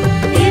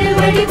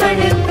திருவடி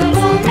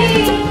வணங்குவோமே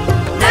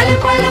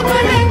நல்பல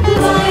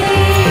வணங்குவாயே.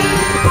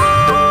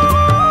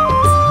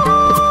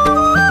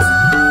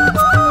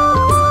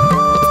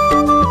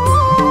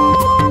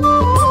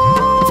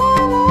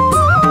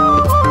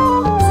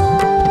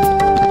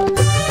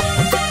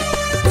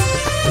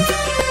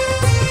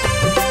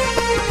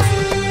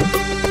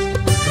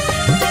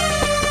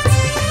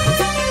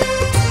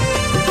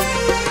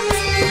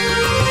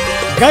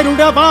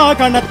 கருட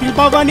வாகனத்தில்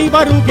பவனி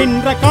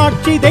வருகின்ற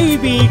காட்சி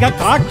தெய்வீக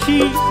காட்சி.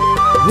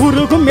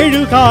 உருகும்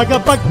மெழுகாக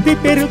பக்தி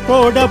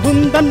பெருக்கோட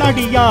புந்தன்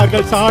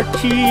அடியார்கள்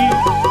சாட்சி.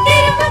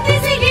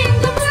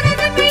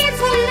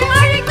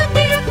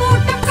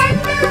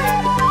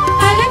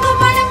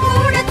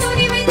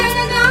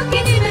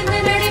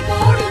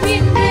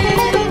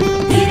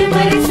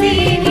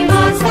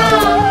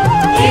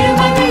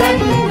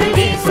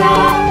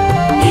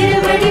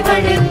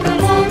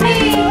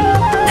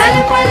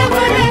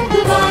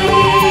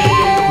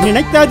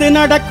 நினைத்தது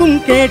நடக்கும்,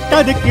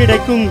 கேட்டது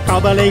கிடைக்கும்,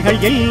 கவலைகள்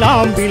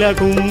எல்லாம்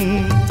விலகும்.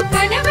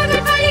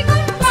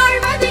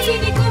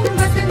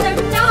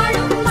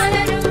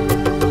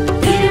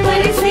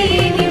 திருமலை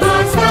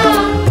ஸ்ரீனிவாசா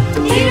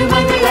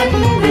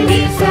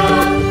திருமகளேசா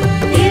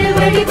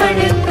திருவடி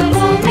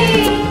வணங்குவோமே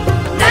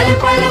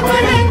நல்பல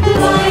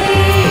வணங்குவாயே.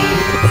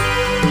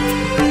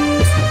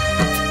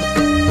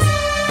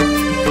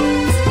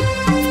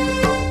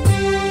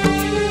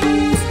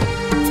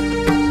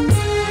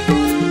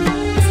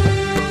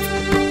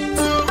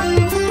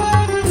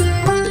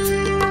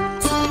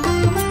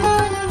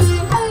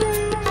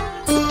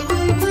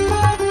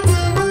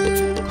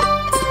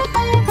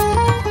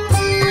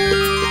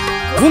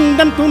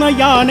 உந்தன்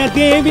துணையான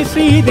தேவி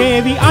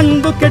ஸ்ரீதேவி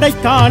அன்பு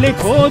கிடைத்தாலே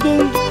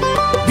போதும்.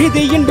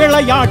 விதியின்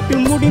விளையாட்டு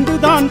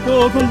முடிந்துதான்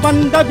போகும்,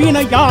 வந்த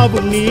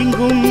வினையாவும்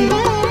நீங்கும்.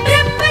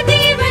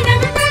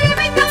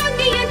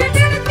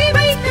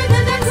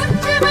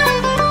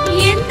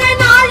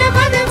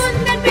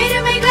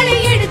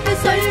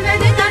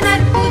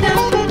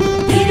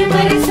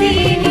 திருமலை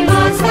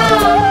ஸ்ரீனிவாசா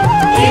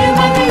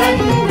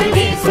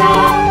திருமகளேசா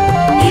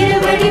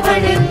திருவடி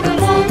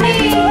வணங்குவோமே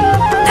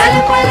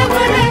நல்பல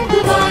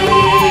வணங்குவாயே.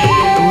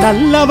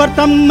 நல்லவர்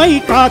தம்மை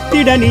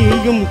காத்திட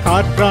நீயும்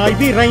காற்றாய்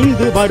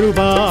விரைந்து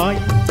வருவாய்.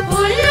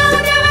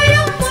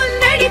 உள்ளோதவரும்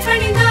முன்னடி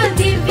பணிந்தால்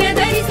திவ்ய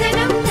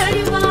தரிசனம்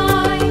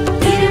தருவாய்.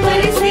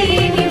 திருமலை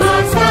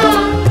ஸ்ரீனிவாசா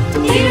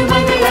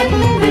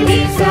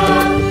திருமகளேசா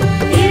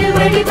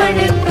திருவடி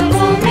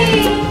வணங்குவோமே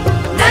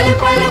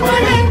நல்பல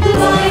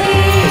வணங்குவாயே.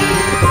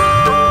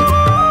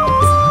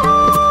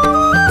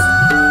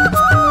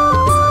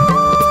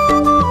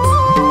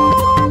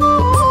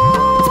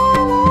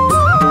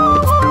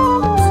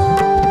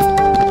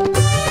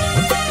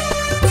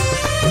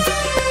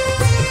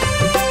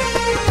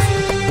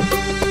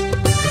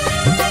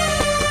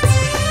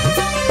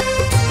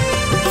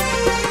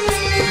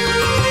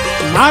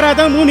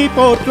 நாரத முனி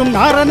போற்றும்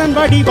நாரணன்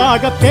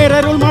வடிவாக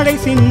பேரருள் மழை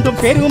சிந்தும்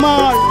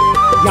பெருமாள்.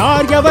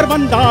 யார் எவர்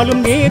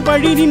வந்தாலும் நேர்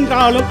வழி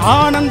நின்றாலும்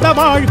ஆனந்த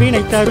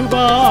வாழ்வினை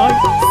தருவாய்.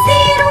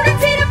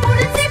 சீருடன்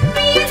சிறப்புடன்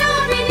செப்பிய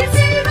நாவினில்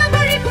செல்வ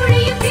மழை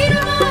பொழியும்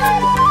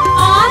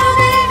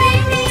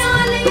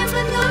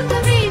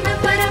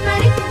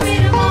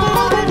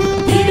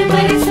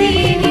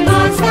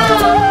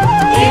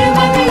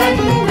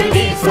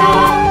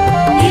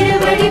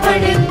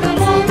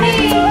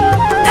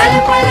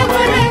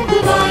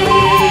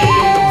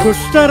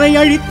துஷ்டரை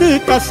அழித்து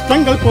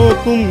கஷ்டங்கள்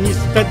போக்கும்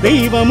இஷ்ட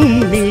தெய்வமும்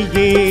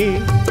நீயே.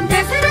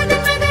 தசரத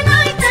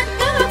மகனாய்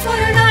தத்துவ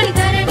பொருளாய்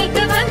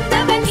தரணிக்கு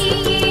வந்தவன்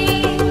நீயே.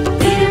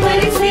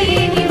 திருமலை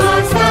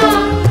ஸ்ரீனிவாசா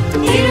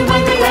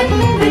திருமகள்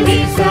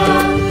அன்புதீசா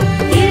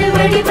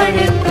திருவடி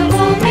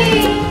வணங்குவோமே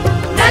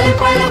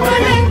நல்பல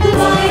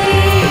வணங்குவாயே.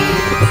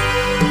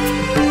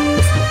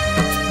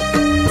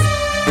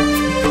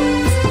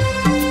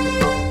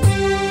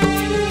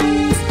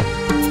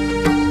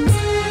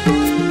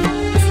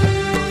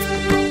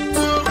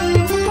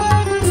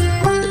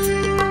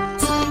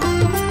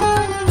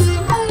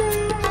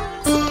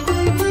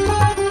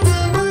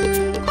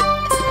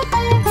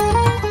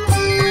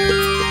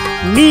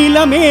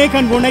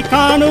 நீலமேகன் உனை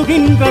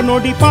காணுகின்ற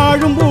நொடி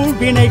பாழும்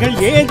ஊழ்வினைகள்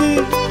ஏது?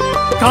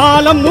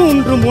 காலம்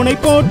 3 முனை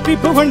போற்றி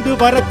புகழ்ந்து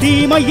வர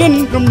தீமை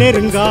என்றும்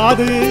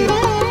நெருங்காது.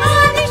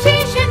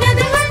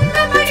 ஆதிசேஷனது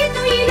வந்தபடி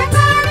துயில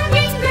காணும்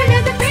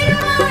எங்களது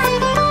பெருமாள்.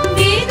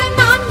 வேதம்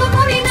 4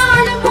 முறை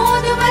நாளும்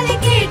ஓதுவதை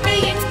கேட்ட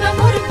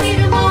இன்பம் ஒரு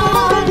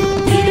திருமால்.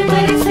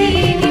 திருமலை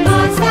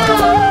ஸ்ரீனிவாசா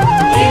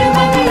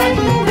திருமகள்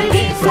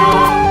அன்புதீசா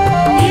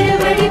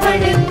திருவடி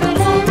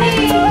வணங்குவோமே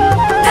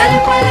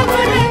நல்பல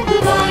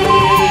வணங்குவாயே.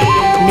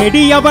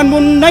 நெடியவன்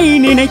உன்னை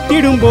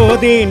நினைத்திடும்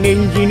போதே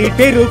நெஞ்சினில்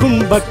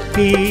பெருகும்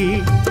பக்தி.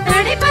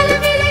 தடைபல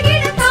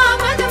விலகிட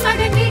தாமதம்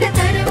அகற்றிட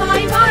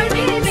தருவாய்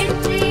வாழ்வில்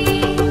வெற்றி.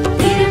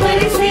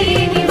 திருமலை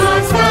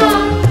ஸ்ரீனிவாசா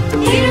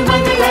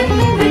திருமகள்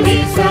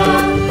அன்புதீசா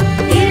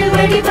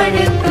திருவடி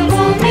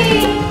வணங்குவோமே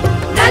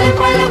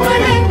நல்பல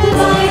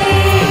வணங்குவாயே.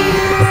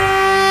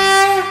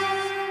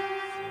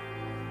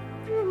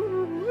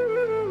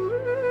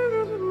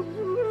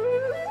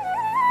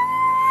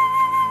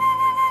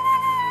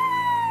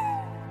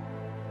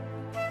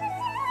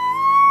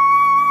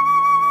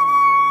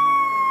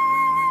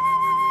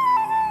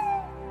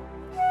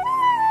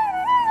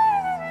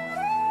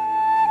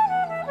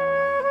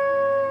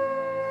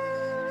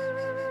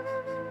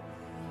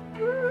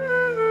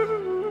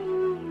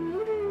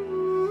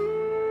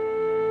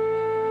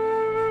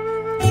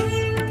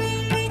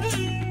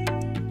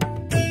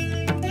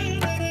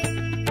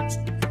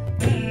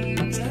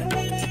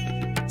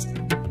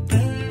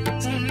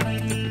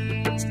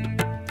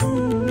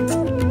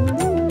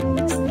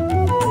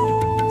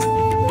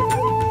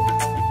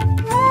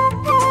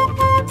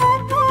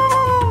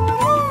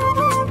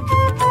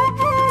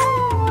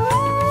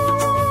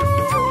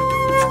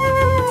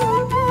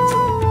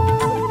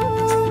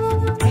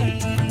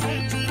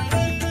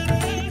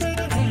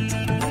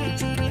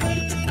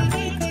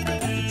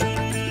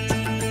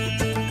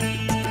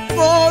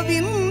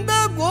 கோவிந்த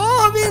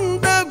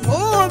கோவிந்த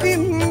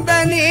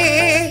கோவிந்தனே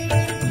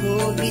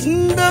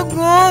கோவிந்த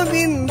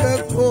கோவிந்த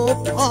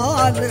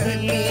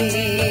கோபாலனே.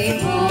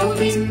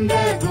 கோவிந்த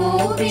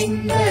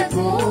கோவிந்த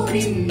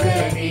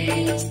கோவிந்தனே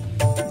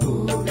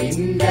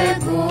கோவிந்த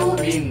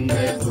கோவிந்த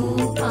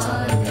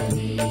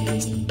கோபாலனே.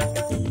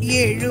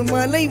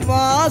 ஏழுமலை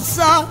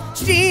வாசா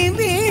ஸ்ரீ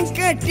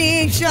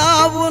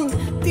வெங்கடேஷாவுன்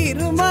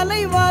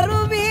திருமலை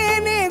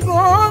வருவேனே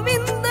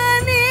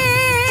கோவிந்தனே.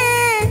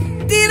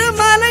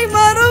 திருமலை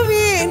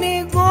வருவேனே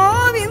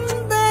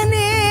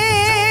கோவிந்தனே.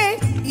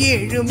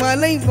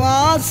 ஏழுமலை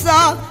வாசா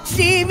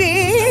ஸ்ரீ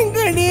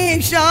வெங்கடேஷாவுன்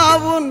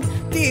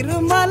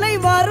திருமலை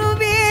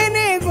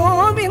வருவேனே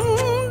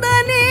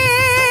கோவிந்தனே.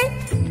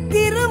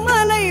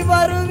 திருமலை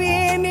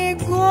வருவேனே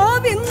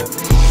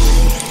கோவிந்த